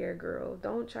moved here, girl.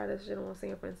 Don't try to shit on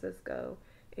San Francisco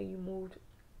and you moved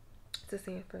to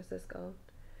San Francisco.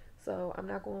 So I'm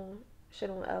not gonna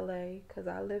shit on LA because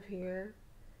I live here.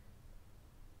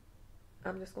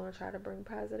 I'm just gonna try to bring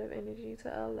positive energy to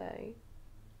LA.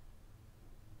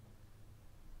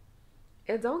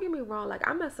 And don't get me wrong, like,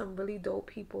 I met some really dope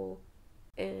people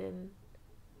in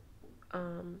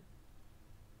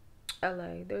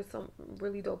LA. There's some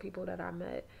really dope people that I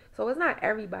met. So it's not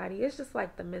everybody. It's just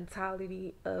like the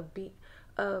mentality of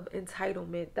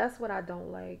entitlement. That's what I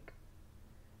don't like.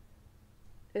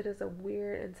 It is a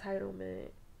weird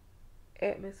entitlement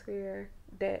atmosphere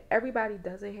that everybody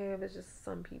doesn't have. It's just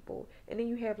some people. And then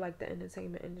you have like the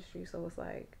entertainment industry, so it's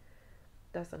like,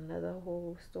 that's another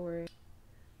whole story.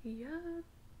 Yeah,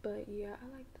 but yeah,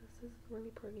 I like this. This is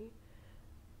really pretty.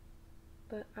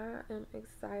 But I am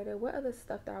excited. What other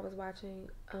stuff that I was watching?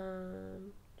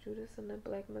 Judas and the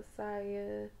Black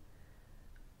Messiah.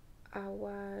 I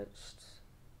watched,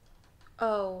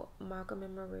 oh, Malcolm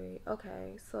and Marie.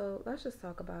 Okay, so let's just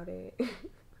talk about it.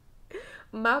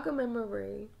 Malcolm and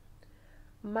Marie.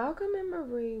 Malcolm and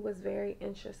Marie was very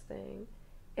interesting.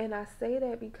 And I say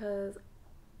that because,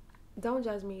 don't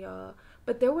judge me, y'all,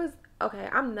 but there was, okay,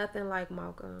 I'm nothing like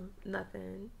Malcolm.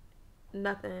 Nothing.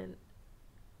 Nothing.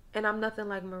 And I'm nothing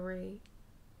like Marie.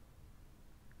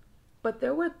 But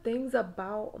there were things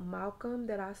about Malcolm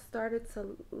that I started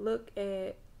to look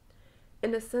at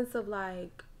in the sense of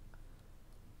like,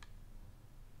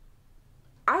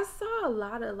 I saw a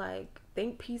lot of like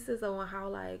think pieces on how,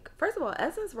 like, first of all,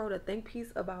 Essence wrote a think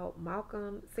piece about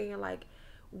Malcolm saying like,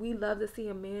 we love to see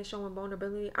a man showing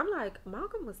vulnerability. I'm like,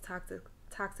 Malcolm was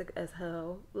toxic as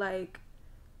hell. Like,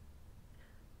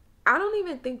 I don't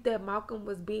even think that Malcolm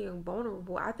was being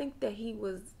vulnerable. I think that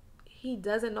he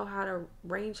doesn't know how to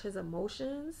range his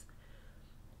emotions,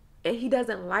 and he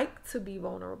doesn't like to be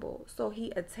vulnerable. So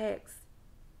he attacks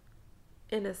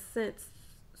in a sense,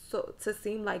 so to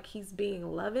seem like he's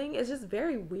being loving. It's just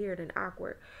very weird and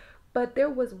awkward. But there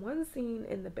was one scene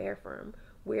in the bathroom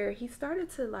where he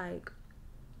started to like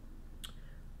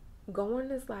go on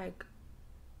this like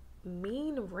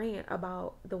mean rant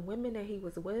about the women that he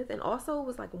was with, and also it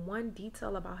was like one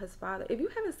detail about his father. If you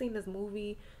haven't seen this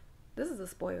movie, this is a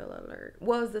spoiler alert.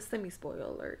 Well, it's a semi-spoiler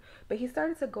alert. But he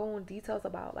started to go on details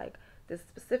about like this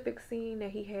specific scene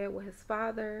that he had with his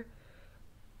father.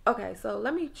 Okay, so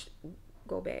let me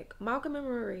go back. Malcolm and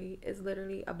Marie is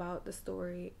literally about the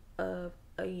story of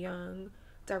a young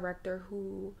director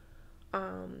who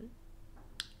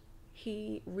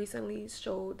he recently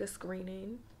showed the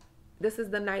screening. This is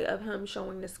the night of him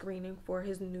showing the screening for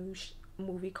his new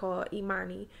movie called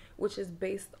Imani, which is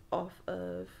based off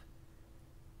of,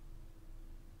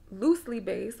 loosely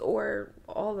based, or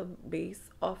all of based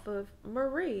off of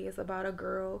Marie. It's about a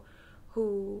girl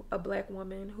a black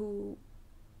woman who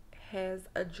has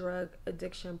a drug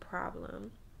addiction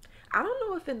problem. I don't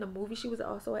know if in the movie she was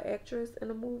also an actress in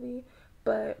the movie,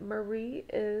 but Marie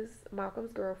is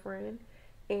Malcolm's girlfriend,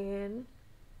 and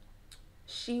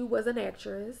she was an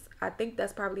actress. I think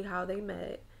that's probably how they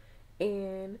met.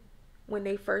 And when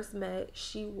they first met,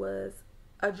 she was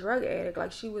a drug addict.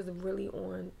 Like, she was really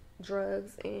on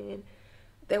drugs, and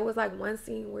there was like one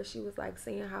scene where she was like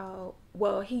saying how,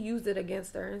 well, he used it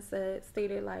against her and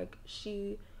stated like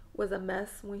she was a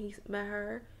mess when he met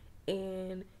her,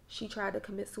 and she tried to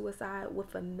commit suicide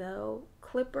with a nail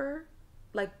clipper,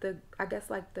 like I guess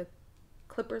like the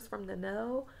clippers from the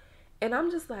nail. And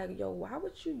I'm just like, yo, why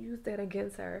would you use that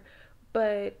against her?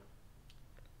 But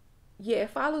yeah, it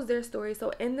follows their story.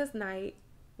 So in this night,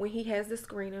 when he has the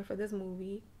screening for this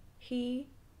movie, he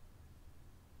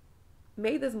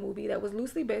made this movie that was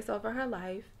loosely based off of her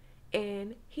life,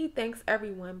 and he thanks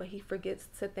everyone, but he forgets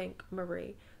to thank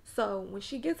Marie. So when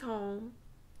she gets home,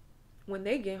 when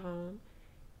they get home,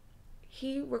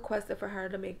 he requested for her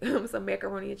to make some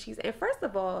macaroni and cheese. And first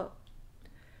of all,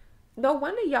 no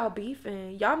wonder y'all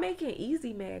beefing. Y'all making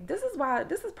easy mac. This is why.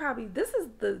 This is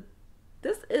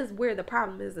where the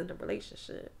problem is in the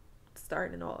relationship.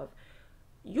 Starting off,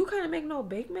 you couldn't make no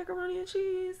baked macaroni and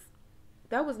cheese.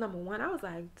 That was number one. I was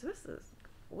like,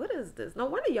 what is this? No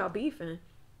wonder y'all beefing.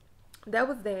 That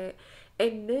was that.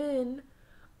 And then,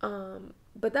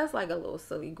 but that's like a little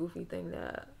silly, goofy thing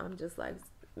that I'm just like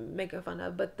making fun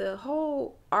of. But the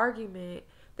whole argument,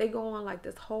 they go on like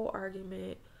this whole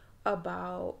argument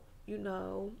about, you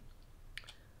know,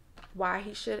 why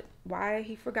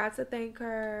he forgot to thank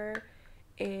her.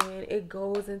 And it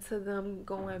goes into them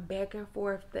going back and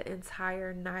forth the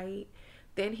entire night.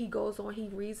 Then he goes on, he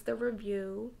reads the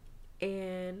review,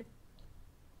 and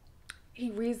he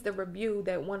reads the review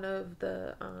that one of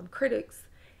the critics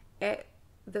at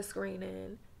the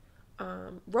screening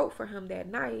wrote for him that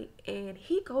night, and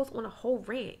he goes on a whole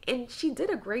rant. And she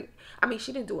didn't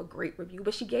do a great review,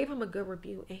 but she gave him a good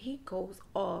review, and he goes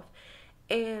off.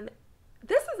 And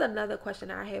this is another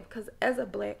question I have, because as a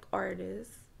black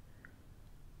artist,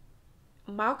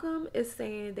 Malcolm is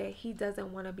saying that he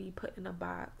doesn't want to be put in a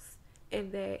box,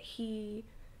 and that he,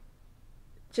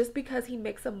 just because he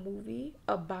makes a movie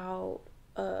about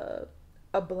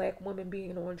a black woman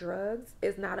being on drugs,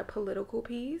 is not a political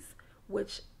piece,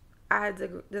 which I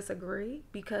disagree,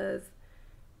 because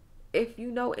if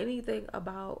you know anything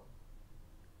about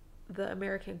the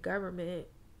American government,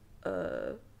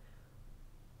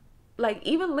 like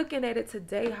even looking at it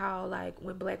today, how like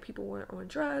when black people were on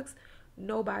drugs,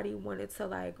 nobody wanted to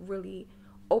like really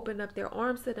open up their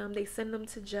arms to them. They send them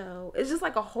to jail. It's just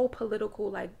like a whole political,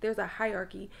 like there's a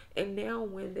hierarchy. And now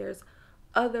when there's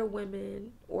other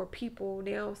women or people,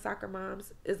 now soccer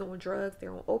moms is on drugs,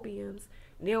 they're on opiums.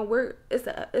 Now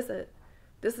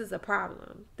this is a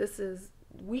problem.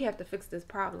 We have to fix this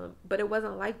problem. But it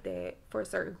wasn't like that for a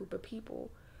certain group of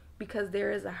people, because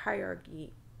there is a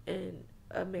hierarchy in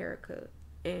America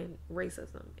and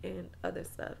racism and other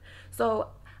stuff. So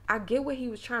I get what he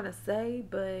was trying to say,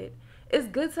 but it's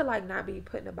good to like not be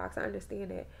put in a box. I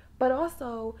understand that. But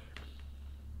also,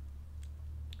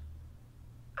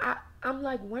 I'm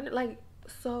like wondering, like,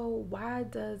 so why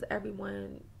does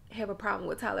everyone have a problem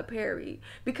with Tyler Perry?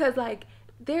 Because like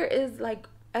there is like,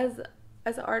 as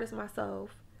an artist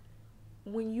myself,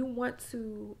 when you want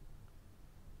to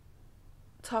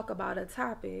talk about a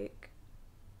topic,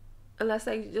 and let's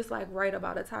say just like write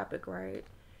about a topic, right?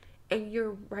 And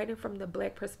you're writing from the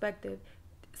black perspective,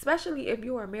 especially if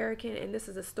you're American and this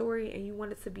is a story and you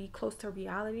want it to be close to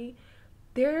reality,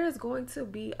 there is going to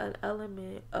be an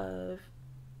element of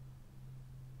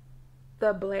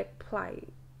the black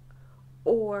plight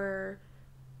or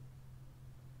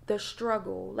the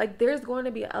struggle. Like there's going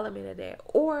to be an element of that,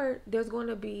 or there's going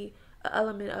to be an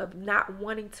element of not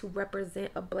wanting to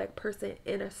represent a black person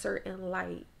in a certain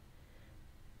light.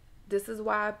 This is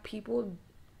why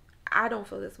I don't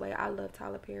feel this way. I love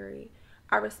Tyler Perry.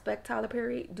 I respect Tyler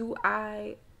Perry. Do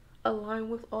I align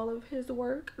with all of his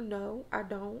work? No, I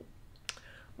don't.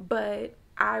 But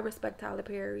I respect Tyler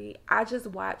Perry. I just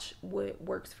watch what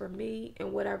works for me,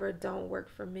 and whatever don't work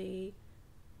for me,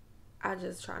 I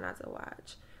just try not to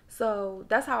watch. So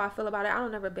that's how I feel about it. I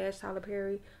don't ever bash Tyler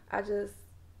Perry. I just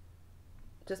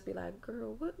be like,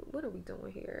 girl, what are we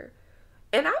doing here?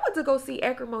 And I went to go see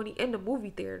Acrimony in the movie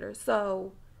theater,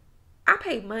 so I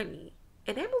paid money.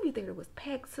 And that movie theater was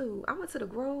packed too. I went to the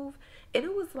Grove, and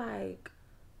it was like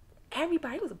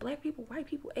everybody. It was black people, white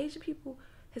people, Asian people,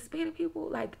 Hispanic people.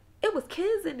 Like it was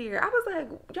kids in there. I was like,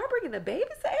 y'all bringing the babies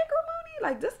to Acrimony?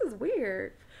 Like this is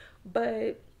weird.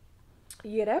 But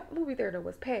yeah, that movie theater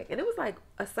was packed, and it was like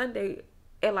a Sunday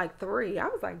at like 3. I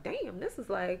was like, damn, this is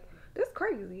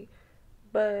crazy.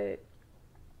 But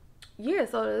yeah,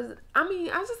 so I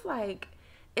was just like,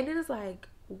 and then it's like,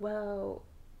 well,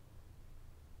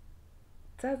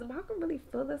 does Malcolm really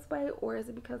feel this way, or is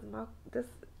it because this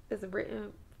is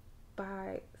written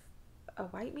by a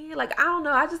white man? Like, I don't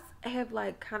know. I just have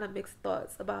like kind of mixed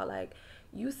thoughts about like,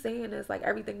 you saying this like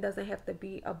everything doesn't have to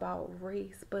be about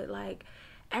race, but like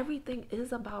everything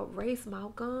is about race,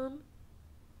 Malcolm.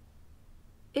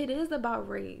 It is about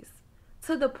race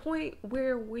to the point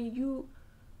where when you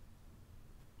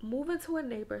move into a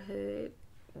neighborhood,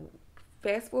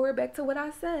 fast forward back to what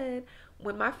I said,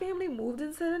 when my family moved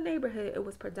into the neighborhood, it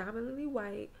was predominantly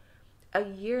white. A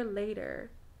year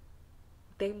later,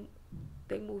 they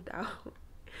they moved out.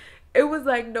 It was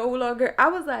like no longer. I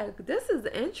was like, this is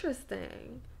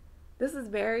interesting. This is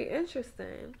very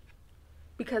interesting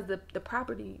because the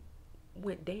property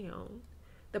went down.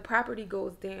 The property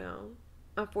goes down,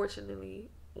 unfortunately,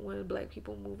 when black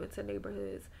people move into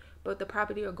neighborhoods, but the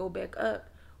property will go back up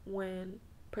when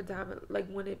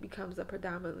when it becomes a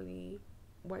predominantly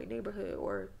white neighborhood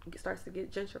or starts to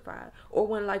get gentrified, or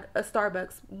when like a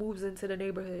Starbucks moves into the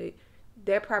neighborhood,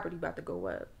 that property about to go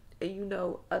up, and you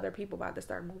know other people about to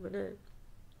start moving in.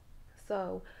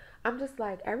 So I'm just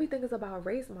like, everything is about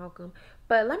race, Malcolm.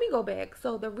 But let me go back.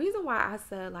 So the reason why I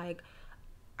said like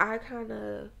I kind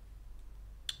of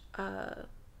I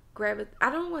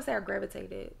don't want to say I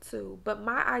gravitated to, but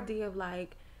my idea of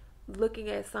like looking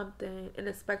at something in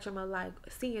the spectrum of like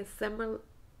seeing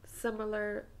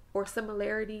similar or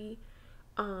similarity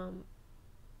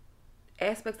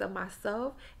aspects of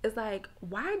myself is like,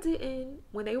 why didn't,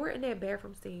 when they were in that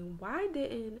bathroom scene, why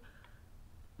didn't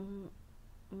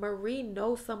Marie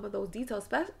know some of those details,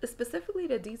 specifically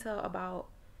the detail about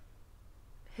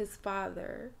his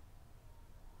father?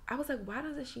 I was like, why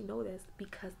doesn't she know this?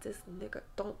 Because this nigga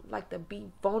don't like to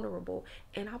be vulnerable.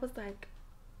 And I was like,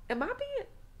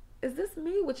 is this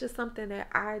me? Which is something that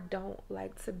I don't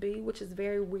like to be, which is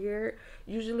very weird.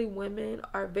 Usually women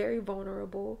are very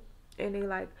vulnerable and they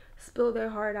like spill their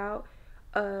heart out.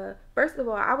 First of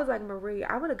all, I was like, Marie,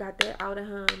 I would have got that out of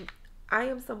him. I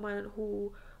am someone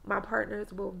who my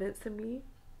partners will vent to me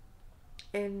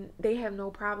and they have no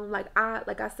problem. Like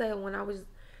I said, when I was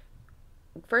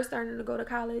first starting to go to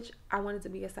college, I wanted to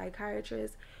be a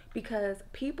psychiatrist because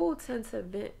people tend to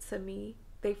vent to me.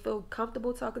 They feel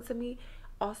comfortable talking to me.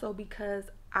 Also because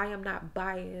I am not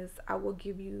biased. I will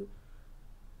give you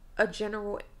a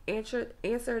general answer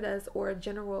that's, or a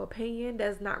general opinion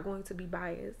that's not going to be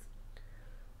biased.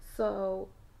 So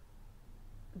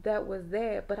that was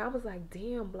that. But I was like,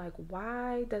 damn, like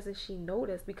why doesn't she know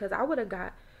this? Because I would have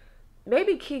got,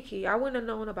 maybe Kiki. I wouldn't have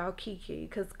known about Kiki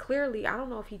because clearly I don't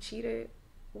know if he cheated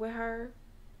with her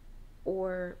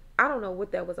or I don't know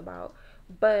what that was about.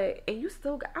 But and you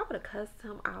still got, I would have cussed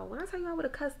him out. When I tell you I would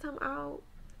have cussed him out,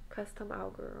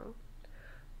 girl.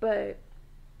 But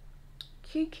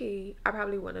Kiki, I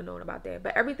probably wouldn't have known about that.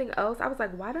 But everything else, I was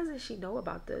like, why doesn't she know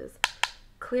about this?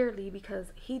 Clearly because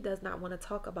he does not want to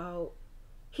talk about,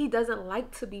 he doesn't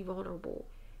like to be vulnerable.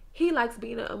 He likes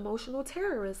being an emotional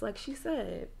terrorist, like she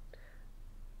said.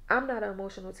 I'm not an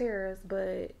emotional terrorist,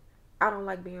 but I don't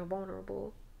like being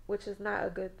vulnerable, which is not a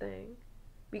good thing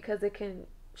because it can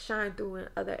shine through in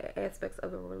other aspects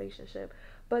of a relationship.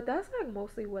 But that's like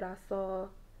mostly what I saw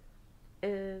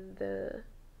in the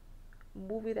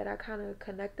movie that I kind of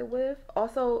connected with.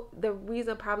 Also, the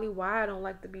reason probably why I don't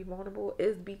like to be vulnerable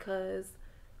is because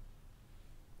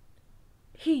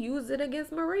he used it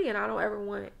against Marie, and I don't ever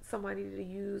want somebody to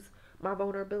use my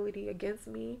vulnerability against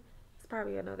me. It's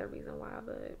probably another reason why,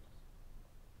 but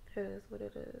it is what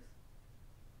it is.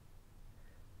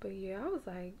 But yeah, I was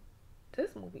like,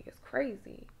 this movie is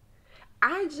crazy.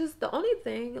 The only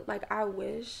thing, like, I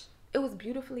wish it was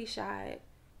beautifully shot.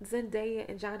 Zendaya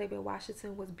and John David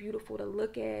Washington was beautiful to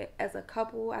look at as a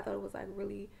couple. I thought it was like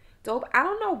really dope. I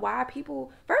don't know why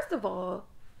people, first of all,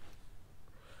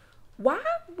 why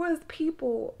was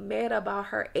people mad about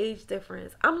her age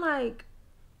difference? I'm like,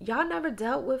 y'all never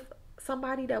dealt with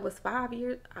somebody that was 5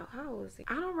 years, how old was he?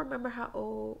 I don't remember how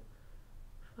old.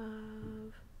 5.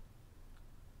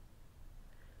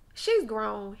 She's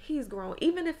grown, he's grown.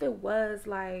 Even if it was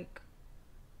like,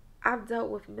 I've dealt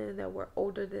with men that were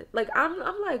older than, like, I'm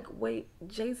like, wait,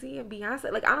 Jay-Z and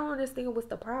Beyonce, like, I don't understand what's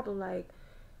the problem. Like,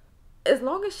 as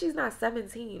long as she's not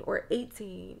 17 or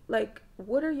 18, like,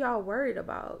 what are y'all worried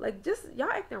about? Like, just, y'all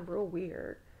acting real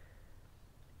weird.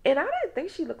 And I didn't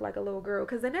think she looked like a little girl,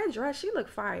 because in that dress, she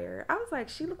looked fire. I was like,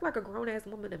 she looked like a grown-ass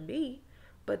woman to me.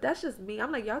 But that's just me.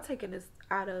 I'm like, y'all taking this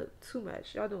out of too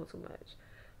much. Y'all doing too much.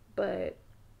 But,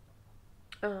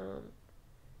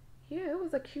 yeah, it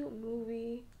was a cute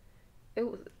movie. It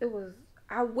was,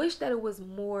 I wish that it was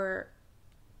more,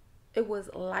 it was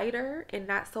lighter and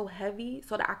not so heavy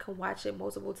so that I can watch it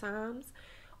multiple times.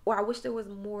 Or I wish there was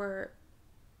more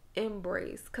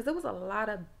embrace, because it was a lot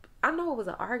of, I know it was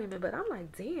an argument, but I'm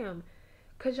like, damn,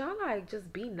 could y'all like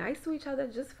just be nice to each other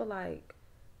just for like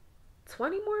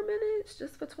 20 more minutes,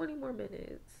 just for 20 more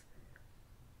minutes.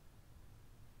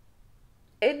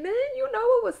 And then you know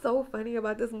what was so funny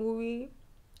about this movie?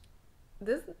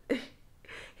 This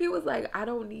he was like, I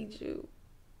don't need you.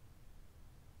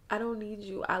 I don't need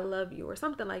you. I love you, or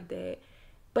something like that.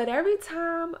 But every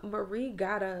time Marie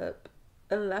got up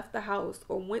and left the house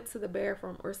or went to the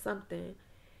bathroom or something,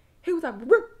 he was like,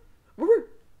 Marie, Marie,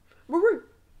 Marie,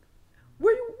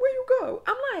 where you go?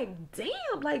 I'm like,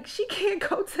 damn, like she can't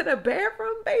go to the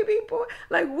bathroom, baby boy.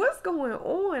 Like, what's going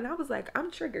on? I was like,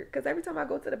 I'm triggered because every time I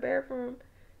go to the bathroom,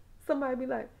 somebody be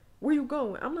like, where you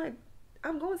going? I'm like,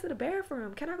 I'm going to the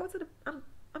bathroom. Can I go to the I'm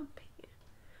peeing.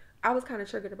 I was kind of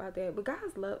triggered about that, but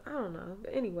guys love, I don't know.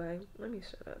 But anyway, let me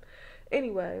shut up.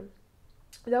 Anyway,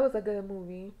 that was a good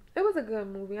movie. It was a good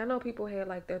movie. I know people had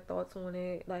like their thoughts on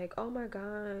it, like, oh my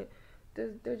god,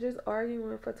 they're just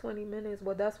arguing for 20 minutes.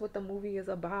 Well, that's what the movie is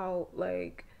about.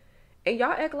 Like, and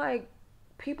y'all act like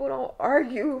people don't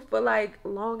argue for like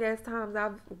long ass times.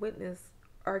 I've witnessed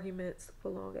arguments for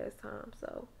long ass times,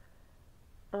 so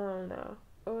I don't know.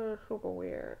 It was super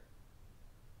weird.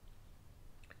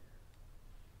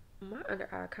 My under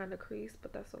eye kind of creased,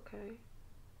 but that's okay.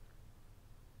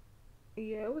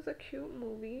 Yeah, it was a cute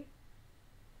movie.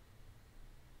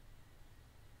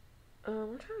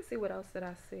 I'm trying to see what else did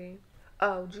I see.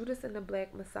 Oh, Judas and the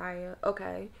Black Messiah.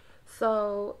 Okay,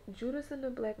 so Judas and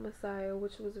the Black Messiah,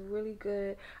 which was really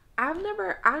good. I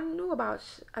knew about.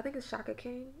 I think it's Shaka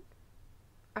King.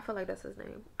 I feel like that's his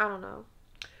name. I don't know.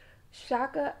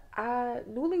 Shaka.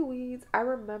 Newlyweds. I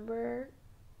remember.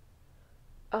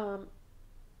 Um,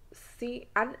 see,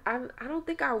 I don't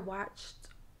think I watched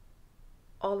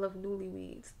all of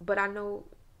Newlyweds, but I know.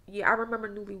 Yeah, I remember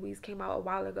Newlyweds came out a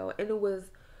while ago, and it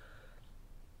was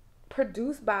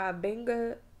produced by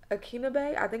Benga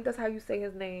Akinabe. I think that's how you say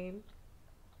his name.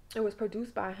 It was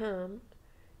produced by him,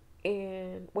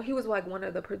 and well, he was like one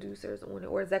of the producers on it,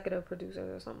 or executive producers,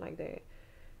 or something like that.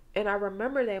 And I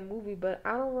remember that movie, but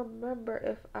I don't remember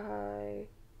if I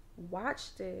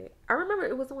watched it. I remember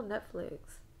it was on Netflix,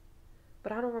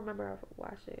 but I don't remember if I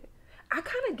watched it. I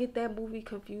kind of get that movie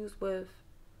confused with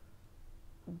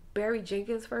Barry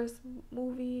Jenkins' first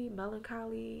movie,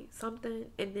 Melancholy something,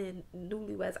 and then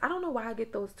Newlyweds. I don't know why I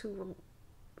get those two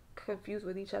confused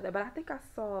with each other, but I think I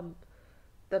saw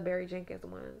the Barry Jenkins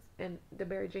ones and the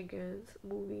Barry Jenkins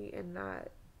movie and not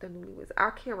the Newlyweds. I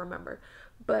can't remember,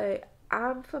 but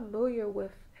I'm familiar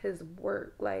with his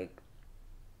work. Like,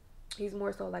 he's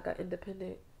more so like an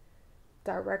independent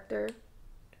director.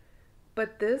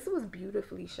 But this was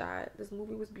beautifully shot. This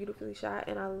movie was beautifully shot,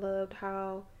 and I loved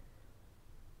how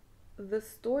the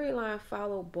storyline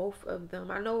followed both of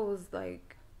them. I know it was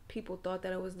like people thought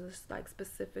that it was just like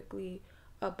specifically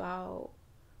about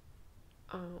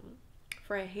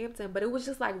Fred Hampton, but it was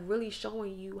just like really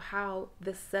showing you how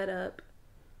the setup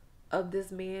of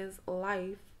this man's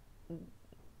life,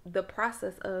 the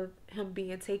process of him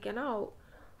being taken out,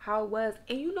 how it was.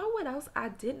 And you know what else I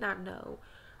did not know?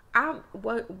 I'm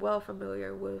well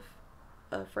familiar with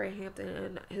Fred Hampton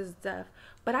and his death,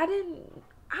 but I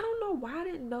don't know why I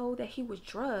didn't know that he was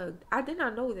drugged. I did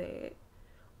not know that,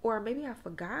 or maybe I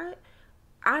forgot.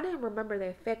 I didn't remember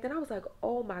that fact, and I was like,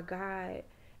 oh my god.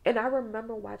 And I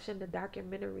remember watching the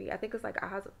documentary. I think it's like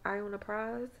Eye on the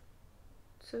Prize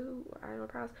too, or Eye on the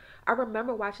Prize. I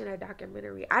remember watching that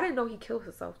documentary. I didn't know he killed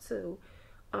himself too.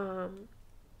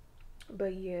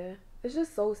 But yeah, it's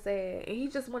just so sad, and he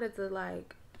just wanted to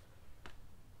like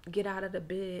get out of the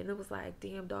bed, and it was like,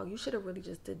 damn dog, you should have really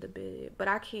just did the bid, but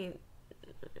I can't.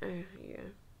 Yeah.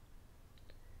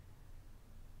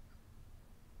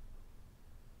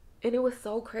 And it was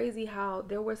so crazy how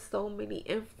there were so many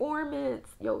informants.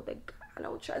 Yo, I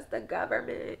don't trust the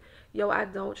government. Yo, I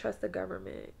don't trust the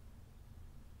government.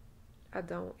 I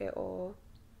don't at all.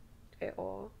 At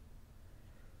all.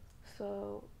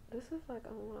 So this is like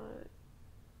a lot.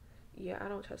 Yeah, I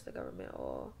don't trust the government at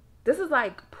all. This is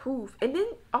like proof. And then,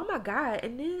 oh my god,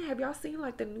 and then have y'all seen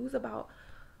like the news about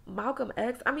Malcolm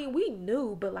X? I mean, we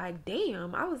knew, but like,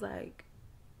 damn, I was like,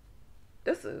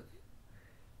 this is,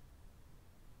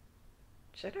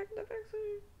 should I get the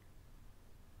vaccine?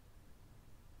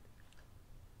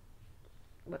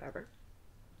 Whatever.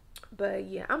 But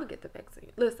yeah, I'm gonna get the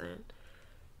vaccine. Listen,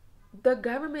 the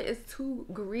government is too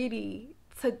greedy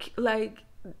to like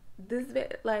this.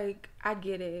 Like, I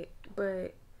get it,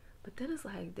 but then it's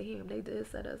like, damn, they did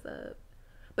set us up.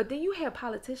 But then you have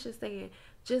politicians saying,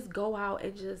 just go out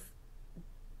and just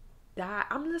die.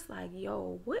 I'm just like,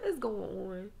 yo, what is going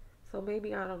on? So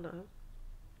maybe, I don't know.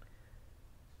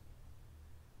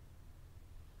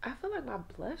 I feel like my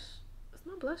blush, is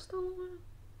my blush still on?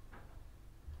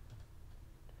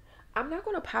 I'm not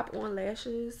gonna pop on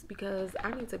lashes because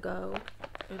I need to go,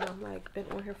 and I'm like been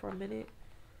on here for a minute.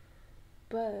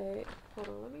 But hold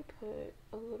on, let me put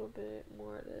a little bit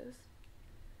more of this.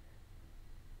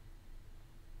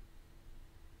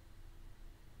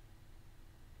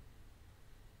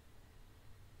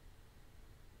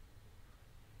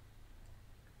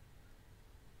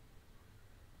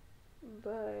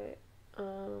 But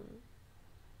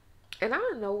and I'm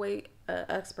in no way an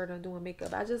expert on doing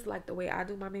makeup. I just like the way I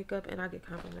do my makeup, and I get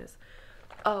compliments.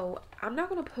 Oh, I'm not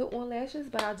gonna put on lashes,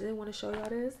 but I did want to show y'all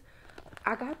this.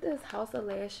 I got this House of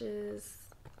Lashes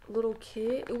little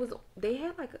kit. It was, they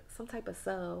had like some type of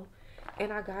sale,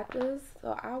 and I got this,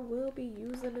 so I will be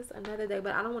using this another day.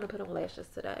 But I don't want to put on lashes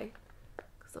today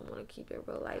because I want to keep it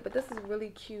real light. But this is really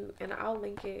cute, and I'll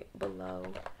link it below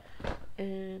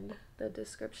in the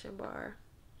description bar.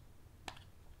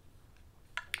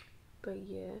 But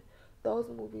yeah, those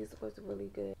movies was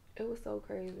really good. It was so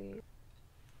crazy.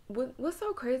 What's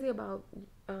so crazy about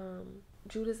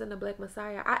Judas and the Black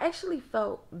Messiah? I actually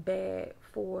felt bad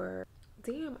for,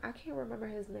 damn, I can't remember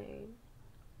his name.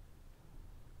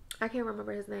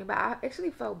 But I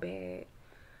actually felt bad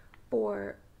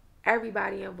for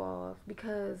everybody involved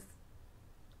because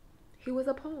he was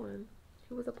a pawn.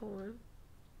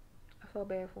 I felt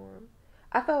bad for him.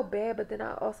 I felt bad, but then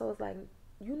I also was like,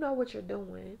 you know what you're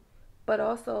doing, but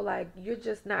also like you're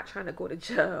just not trying to go to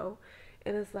jail.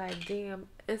 And it's like, damn,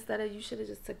 instead of, you should have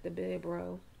just took the bid,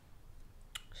 bro.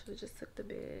 Should have just took the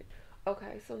bid.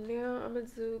 Okay, so now I'm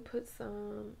gonna put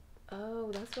some,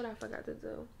 oh, that's what I forgot to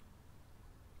do.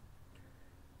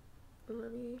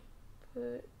 Let me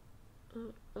put,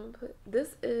 I'm gonna put,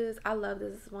 this is, I love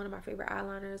this. This is one of my favorite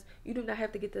eyeliners. You do not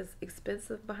have to get this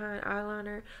expensive behind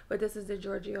eyeliner, but this is the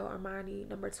Giorgio Armani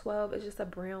number 12. It's just a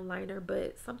brown liner,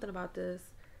 but something about this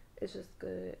is just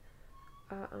good.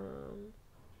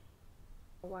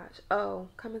 Watch, oh,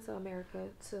 Coming to America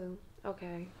too.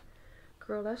 Okay,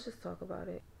 girl, let's just talk about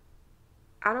it.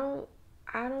 I don't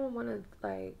want to,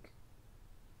 like,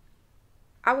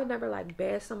 I would never like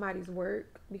bash somebody's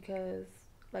work because,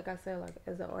 like I said, like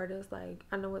as an artist, like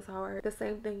I know it's hard. The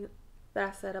same thing that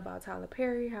I said about Tyler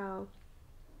Perry, how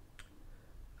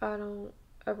I don't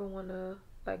ever want to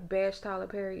like bash Tyler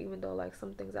Perry, even though like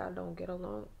some things I don't get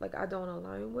along, like I don't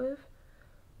align with.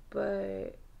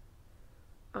 But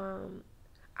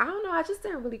I don't know, I just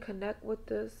didn't really connect with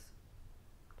this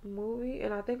movie,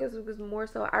 and I think it was more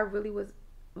so I really was,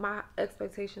 my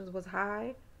expectations was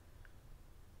high,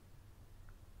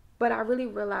 but I really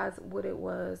realized what it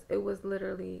was. It was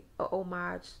literally a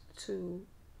homage to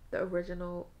the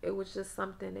original. It was just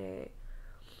something that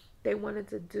they wanted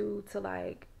to do to,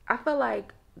 like, I feel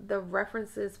like the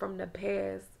references from the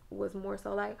past was more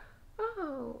so like,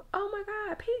 oh my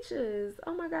god, peaches,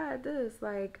 oh my god, this,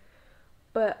 like,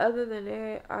 but other than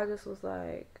that, I just was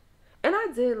like, and I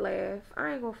did laugh.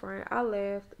 I ain't gonna front. I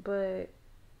laughed, but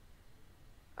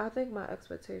I think my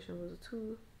expectation was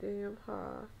too damn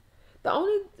high. The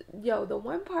only, the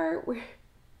one part where,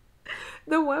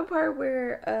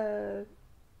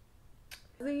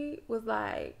 Z was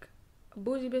like,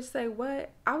 bougie bitch say what?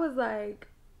 I was like,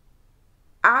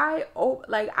 I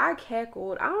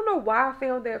cackled. I don't know why I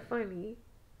found that funny.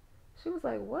 She was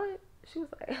like, what? She was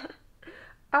like,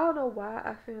 I don't know why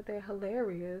I found that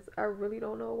hilarious. I really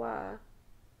don't know why.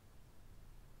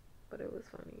 But it was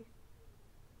funny.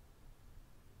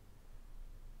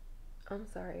 I'm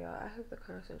sorry, y'all. I have to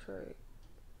concentrate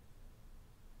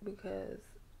because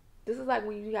this is like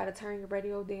when you gotta turn your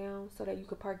radio down so that you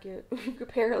could park your you could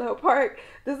parallel park.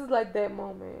 This is like that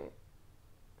moment.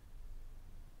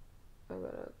 I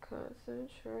gotta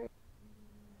concentrate.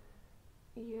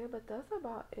 Yeah, but that's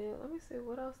about it. Let me see,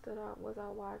 what else was I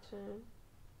watching?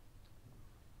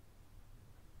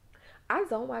 I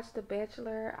don't watch The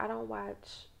Bachelor. I don't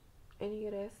watch any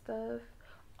of that stuff.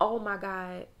 Oh my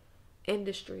god,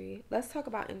 Industry. Let's talk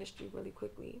about Industry really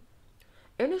quickly.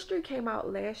 Industry came out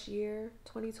last year,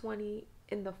 2020,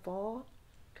 in the fall,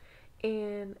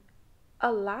 and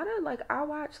a lot of, like, I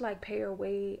watch like Pay or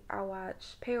Wait.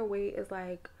 Pay or Wait is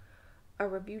like a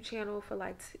review channel for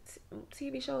like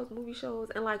TV shows, movie shows,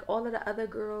 and like all of the other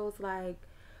girls, like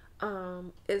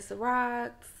it's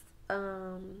Rocks,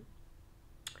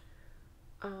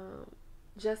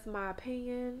 Just My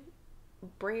Opinion,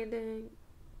 Brandon,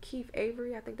 Keith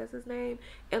Avery, I think that's his name,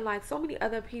 and like so many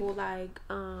other people, like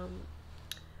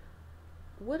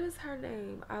what is her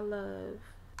name? I love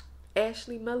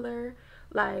Ashley Miller.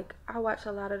 Like, I watch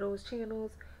a lot of those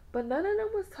channels, but none of them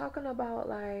was talking about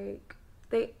like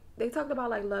they talked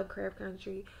about like Lovecraft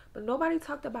Country, but nobody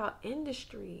talked about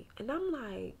Industry. And I'm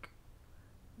like,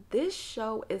 this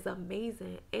show is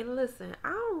amazing. And listen,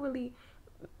 I don't really,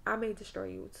 I May Destroy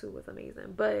You too was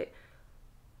amazing, but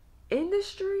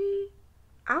industry,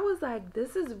 I was like,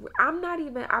 this is,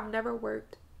 I've never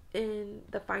worked in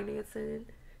the financing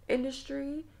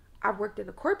industry. I've worked in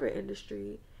the corporate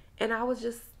industry, and I was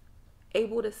just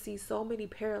able to see so many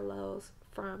parallels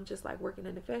from just like working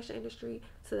in the fashion industry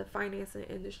to the financing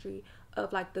industry,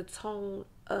 of like the tone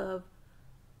of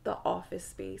the office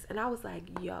space. And I was like,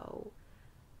 yo,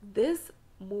 this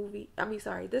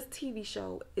this TV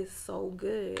show is so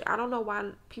good. I don't know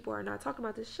why people are not talking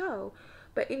about this show.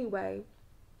 But anyway,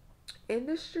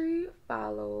 industry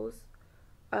follows,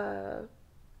 uh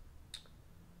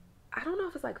I don't know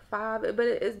if it's like five, but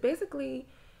it's basically,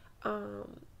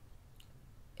 um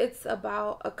it's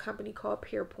about a company called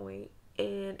Peerpoint,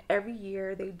 and every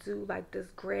year they do like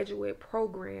this graduate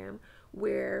program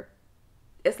where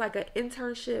it's like an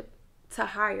internship to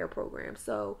hire program.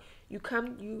 So you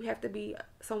have to be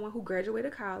someone who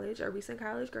graduated college, a recent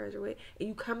college graduate, and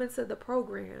you come into the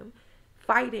program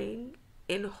fighting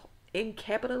in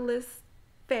capitalist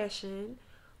fashion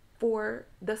for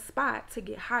the spot to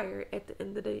get hired at the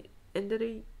end of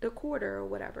the quarter or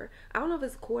whatever. I don't know if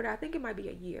it's quarter. I think it might be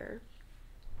a year.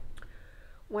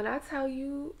 When I tell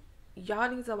you, y'all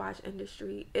need to watch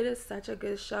Industry. It is such a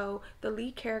good show. The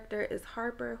lead character is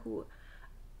Harper, who,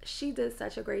 she did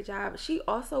such a great job. She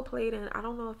also played in, I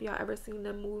don't know if y'all ever seen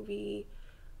the movie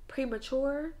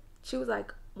Premature. She was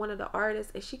like one of the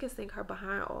artists, and she can sing her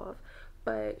behind off.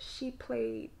 But she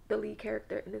played the lead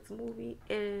character in this movie,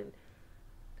 and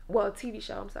well, TV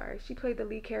show, I'm sorry. She played the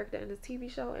lead character in this TV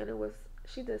show, and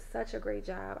she did such a great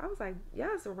job. I was like,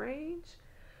 yes, range.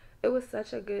 It was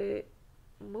such a good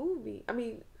movie. I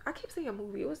mean, I keep saying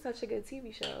movie. It was such a good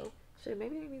TV show. Shit,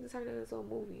 maybe they need to turn it into a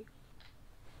movie.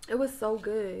 It was so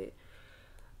good.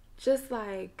 Just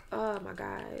like, oh my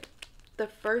God. The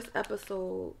first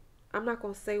episode, I'm not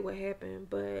going to say what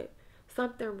happened, but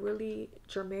something really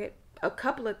dramatic, a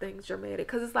couple of things dramatic.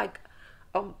 Because it's like,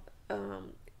 um,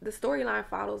 the storyline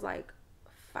follows like,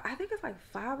 I think it's like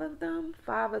five of them,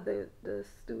 five of the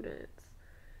students.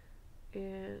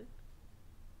 And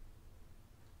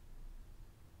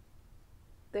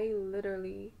they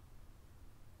literally,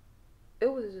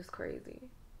 it was just crazy.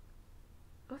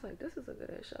 I was like, this is a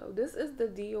good ass show. This is the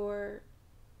Dior.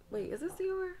 Wait, is this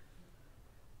Dior?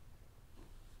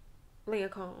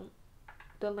 Lancome.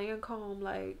 The Lancome,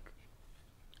 like,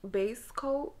 base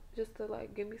coat. Just to,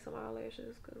 like, give me some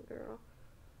eyelashes. Because, girl.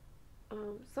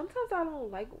 Sometimes I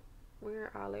don't like wearing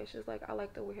eyelashes. Like, I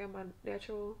like to wear my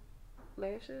natural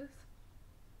lashes.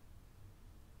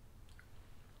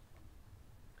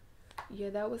 Yeah,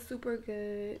 that was super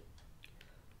good.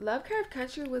 Love Curve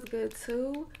Country was good,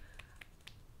 too.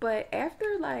 But after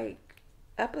like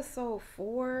episode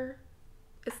 4,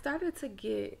 it started to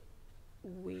get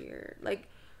weird. Like,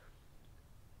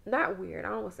 not weird, I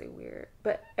don't want to say weird.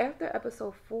 But after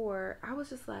episode 4, I was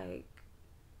just like,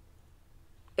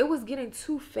 it was getting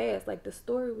too fast. Like, the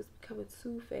story was becoming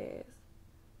too fast.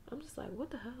 I'm just like,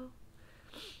 what the hell?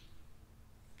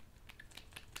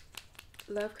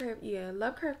 Love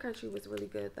Curve Country was really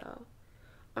good though.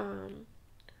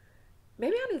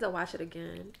 Maybe I need to watch it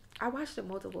again. I watched it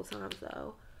multiple times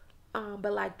though.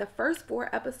 But like the first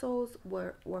 4 episodes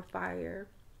were fire.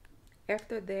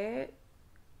 After that,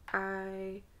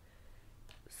 I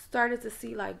started to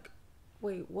see like,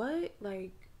 wait, what?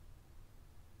 Like,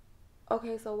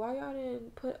 okay, so why y'all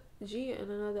didn't put Gia in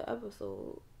another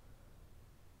episode?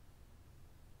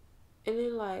 And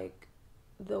then like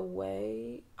the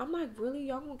way, I'm like, really,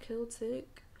 y'all gonna kill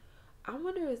Tick? I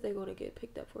wonder if they're gonna get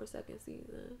picked up for a second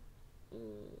season.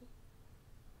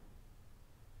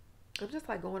 I'm just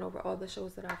like going over all the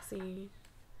shows that I've seen.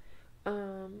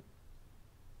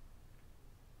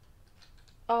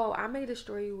 Oh, I May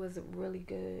Destroy You was really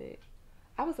good.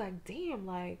 I was like, damn,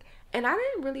 like, and I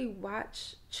didn't really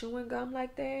watch chewing gum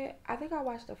like that. I think I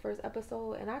watched the first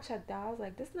episode and I checked out. I was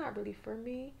like, this is not really for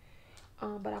me.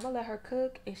 But I'm gonna let her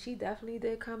cook, and she definitely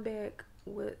did come back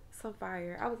with some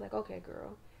fire. I was like, okay,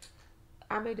 girl,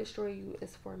 I May Destroy You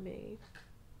is for me.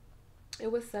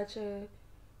 It was such a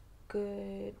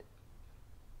good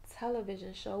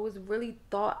television show. It was really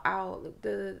thought out.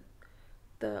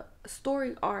 The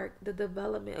story arc, the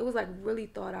development, it was like really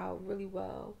thought out really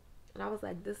well. And I was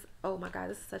like, this, oh my God,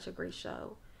 this is such a great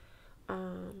show.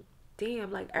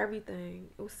 Damn, like everything.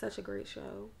 It was such a great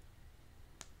show.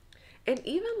 And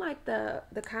even like the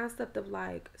concept of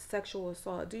like sexual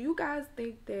assault. Do you guys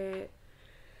think that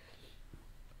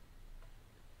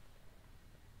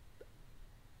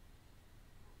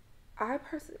I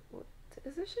personally,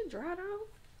 is this shit dried out?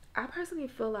 I personally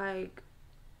feel like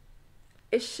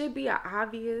it should be an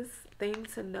obvious thing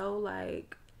to know,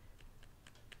 like,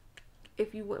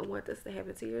 if you wouldn't want this to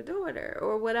happen to your daughter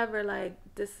or whatever, like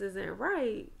this isn't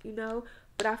right, you know.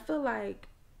 But I feel like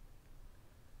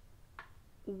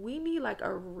we need like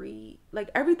like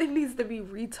everything needs to be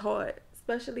retaught,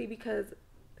 especially because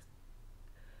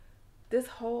this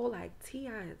whole like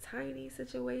T.I. and Tiny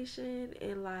situation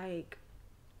and like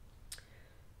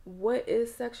what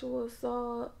is sexual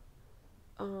assault.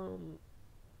 I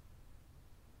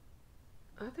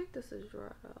think this is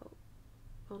dried out.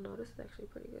 Oh no, this is actually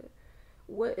pretty good.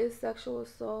 What is sexual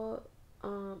assault?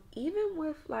 Even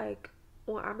with like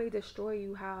on I May Destroy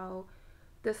You, how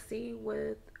the scene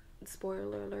with,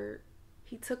 spoiler alert,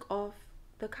 he took off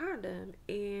the condom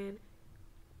and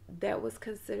that was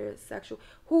considered sexual.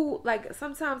 Who like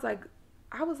sometimes like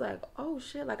I was like, oh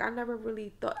shit, like I never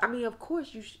really thought. I mean, of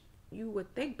course you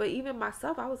would think, but even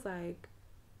myself, I was like,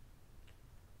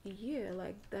 yeah,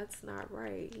 like that's not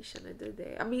right. He shouldn't have did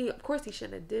that. I mean, of course he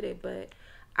shouldn't have did it, but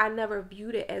I never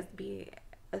viewed it as being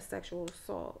a sexual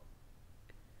assault,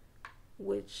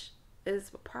 which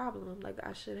is a problem. Like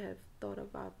I should have thought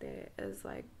about that as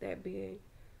like that being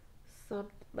some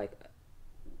like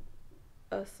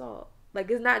assault.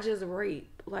 Like it's not just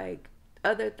rape. Like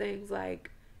other things like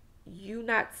you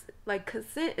not like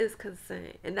consent is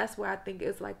consent, and that's where I think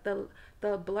it's like the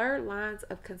blurred lines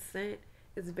of consent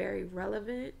is very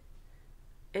relevant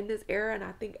in this era, and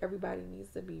I think everybody needs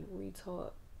to be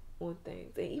retaught on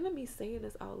things. And even me saying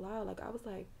this out loud, like I was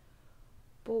like,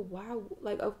 but why?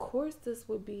 Like of course this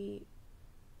would be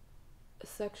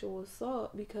sexual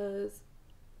assault because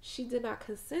she did not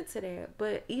consent to that.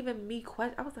 But even me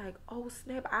I was like, oh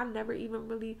snap, I never even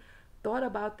really thought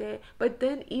about that. But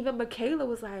then even Michaela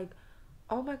was like,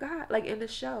 oh my god, like in the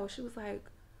show she was like,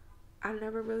 I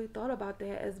never really thought about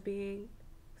that as being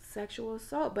sexual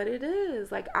assault, but it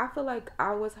is. Like I feel like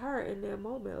I was hurt in that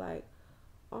moment, like,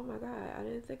 oh my god, I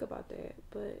didn't think about that,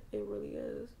 but it really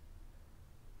is.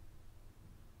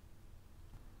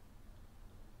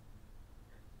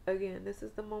 Again, this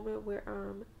is the moment where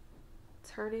I'm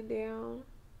turning down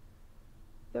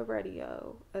the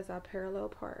radio as I parallel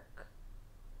park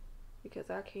because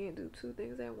I can't do two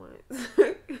things at once.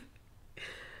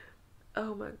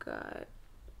 Oh my god.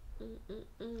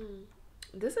 Mm-mm-mm.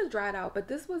 This is dried out, but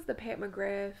this was the Pat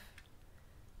McGrath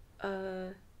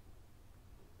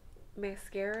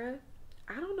mascara.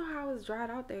 I don't know how it's dried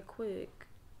out that quick.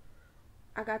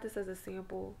 I got this as a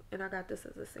sample, and I got this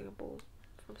as a sample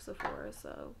from Sephora,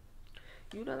 so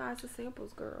utilize the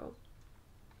samples, girl.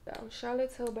 So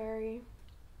Charlotte Tilbury.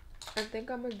 I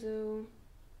think I'm gonna do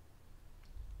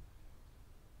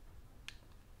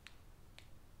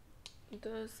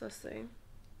this. Let's see.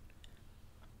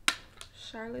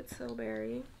 Charlotte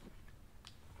Tilbury.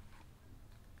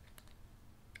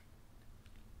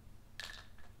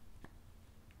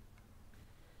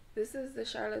 This is the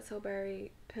Charlotte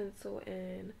Tilbury pencil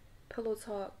and Pillow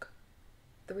Talk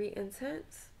 3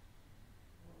 Intense.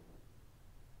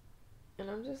 And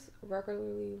I'm just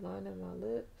regularly lining my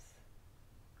lips.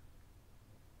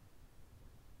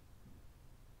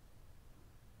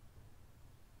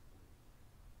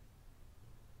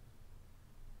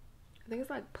 I think it's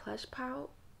like Plush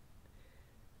Pout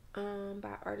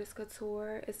by Artist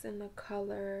Couture. It's in the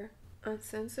color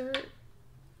Uncensored.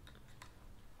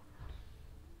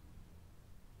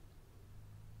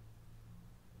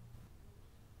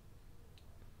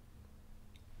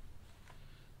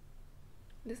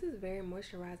 This is very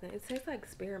moisturizing. It tastes like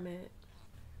spearmint.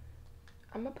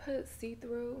 I'm gonna put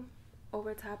see-through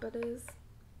over top of this.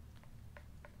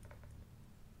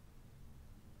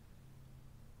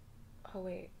 Oh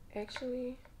wait,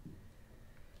 actually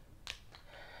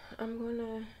I'm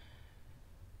gonna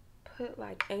put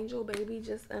like Angel Baby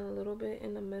just a little bit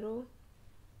in the middle.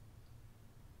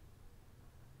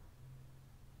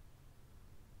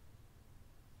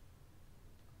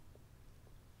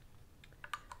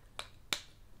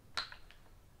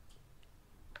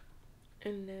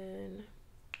 And then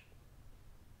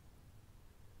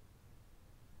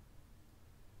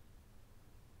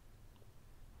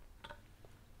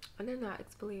I did not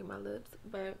exfoliate my lips,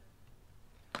 but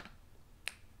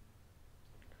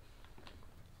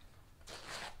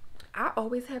I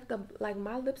always have to, like,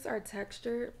 my lips are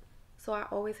textured, so I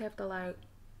always have to like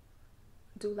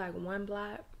do like one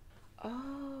blot.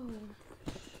 Oh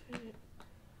shit,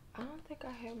 I don't think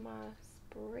I have my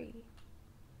spray.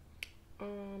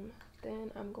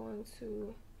 Then I'm going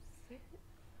to set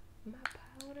my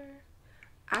powder.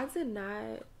 I did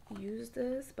not use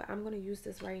this, but I'm gonna use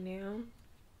this right now.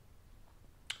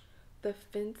 The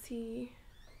Fenty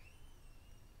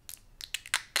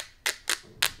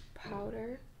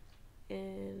powder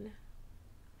in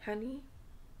Honey.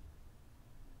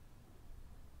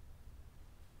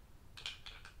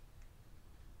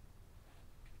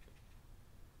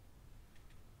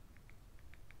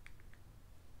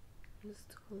 Just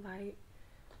do a light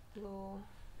little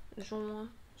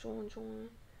join.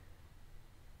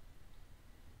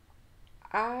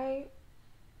 I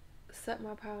set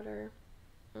my powder.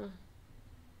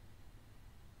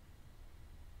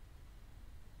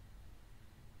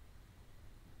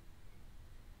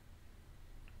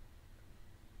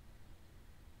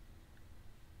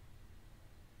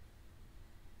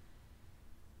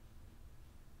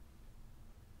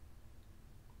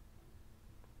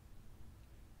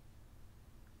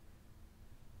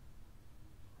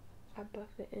 I buff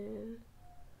it in.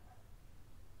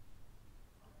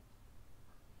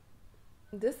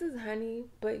 This is honey,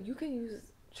 but you can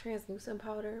use translucent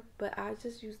powder, but I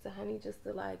just use the honey just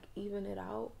to like even it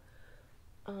out.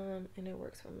 And it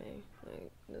works for me.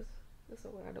 Like this is the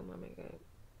way I do my makeup.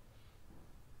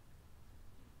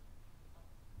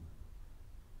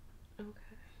 Okay.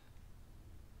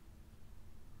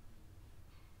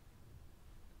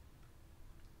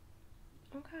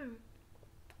 Okay.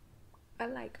 I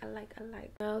like.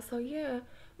 So yeah,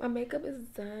 my makeup is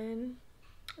done.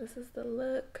 This is the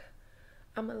look.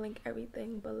 I'm gonna link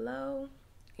everything below.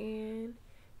 And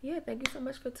yeah, thank you so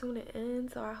much for tuning in.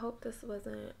 So I hope this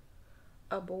wasn't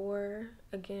a bore.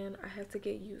 Again, I have to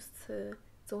get used to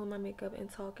doing my makeup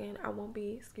and talking. I won't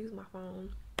be, excuse my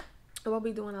phone, I won't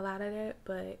be doing a lot of that,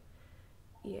 but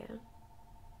yeah.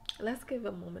 Let's give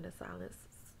a moment of silence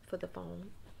for the phone.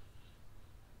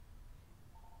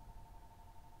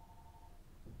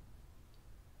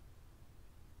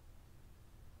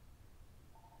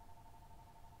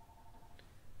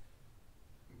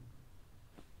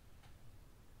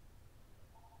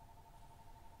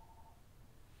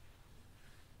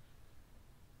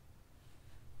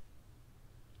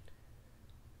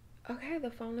 Okay,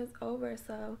 the phone is over.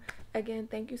 So again,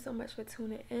 thank you so much for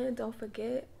tuning in. Don't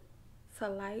forget to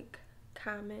like,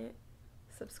 comment,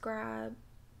 subscribe,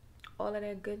 all of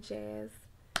that good jazz.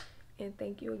 And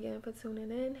thank you again for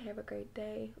tuning in. Have a great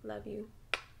day. Love you.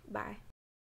 Bye.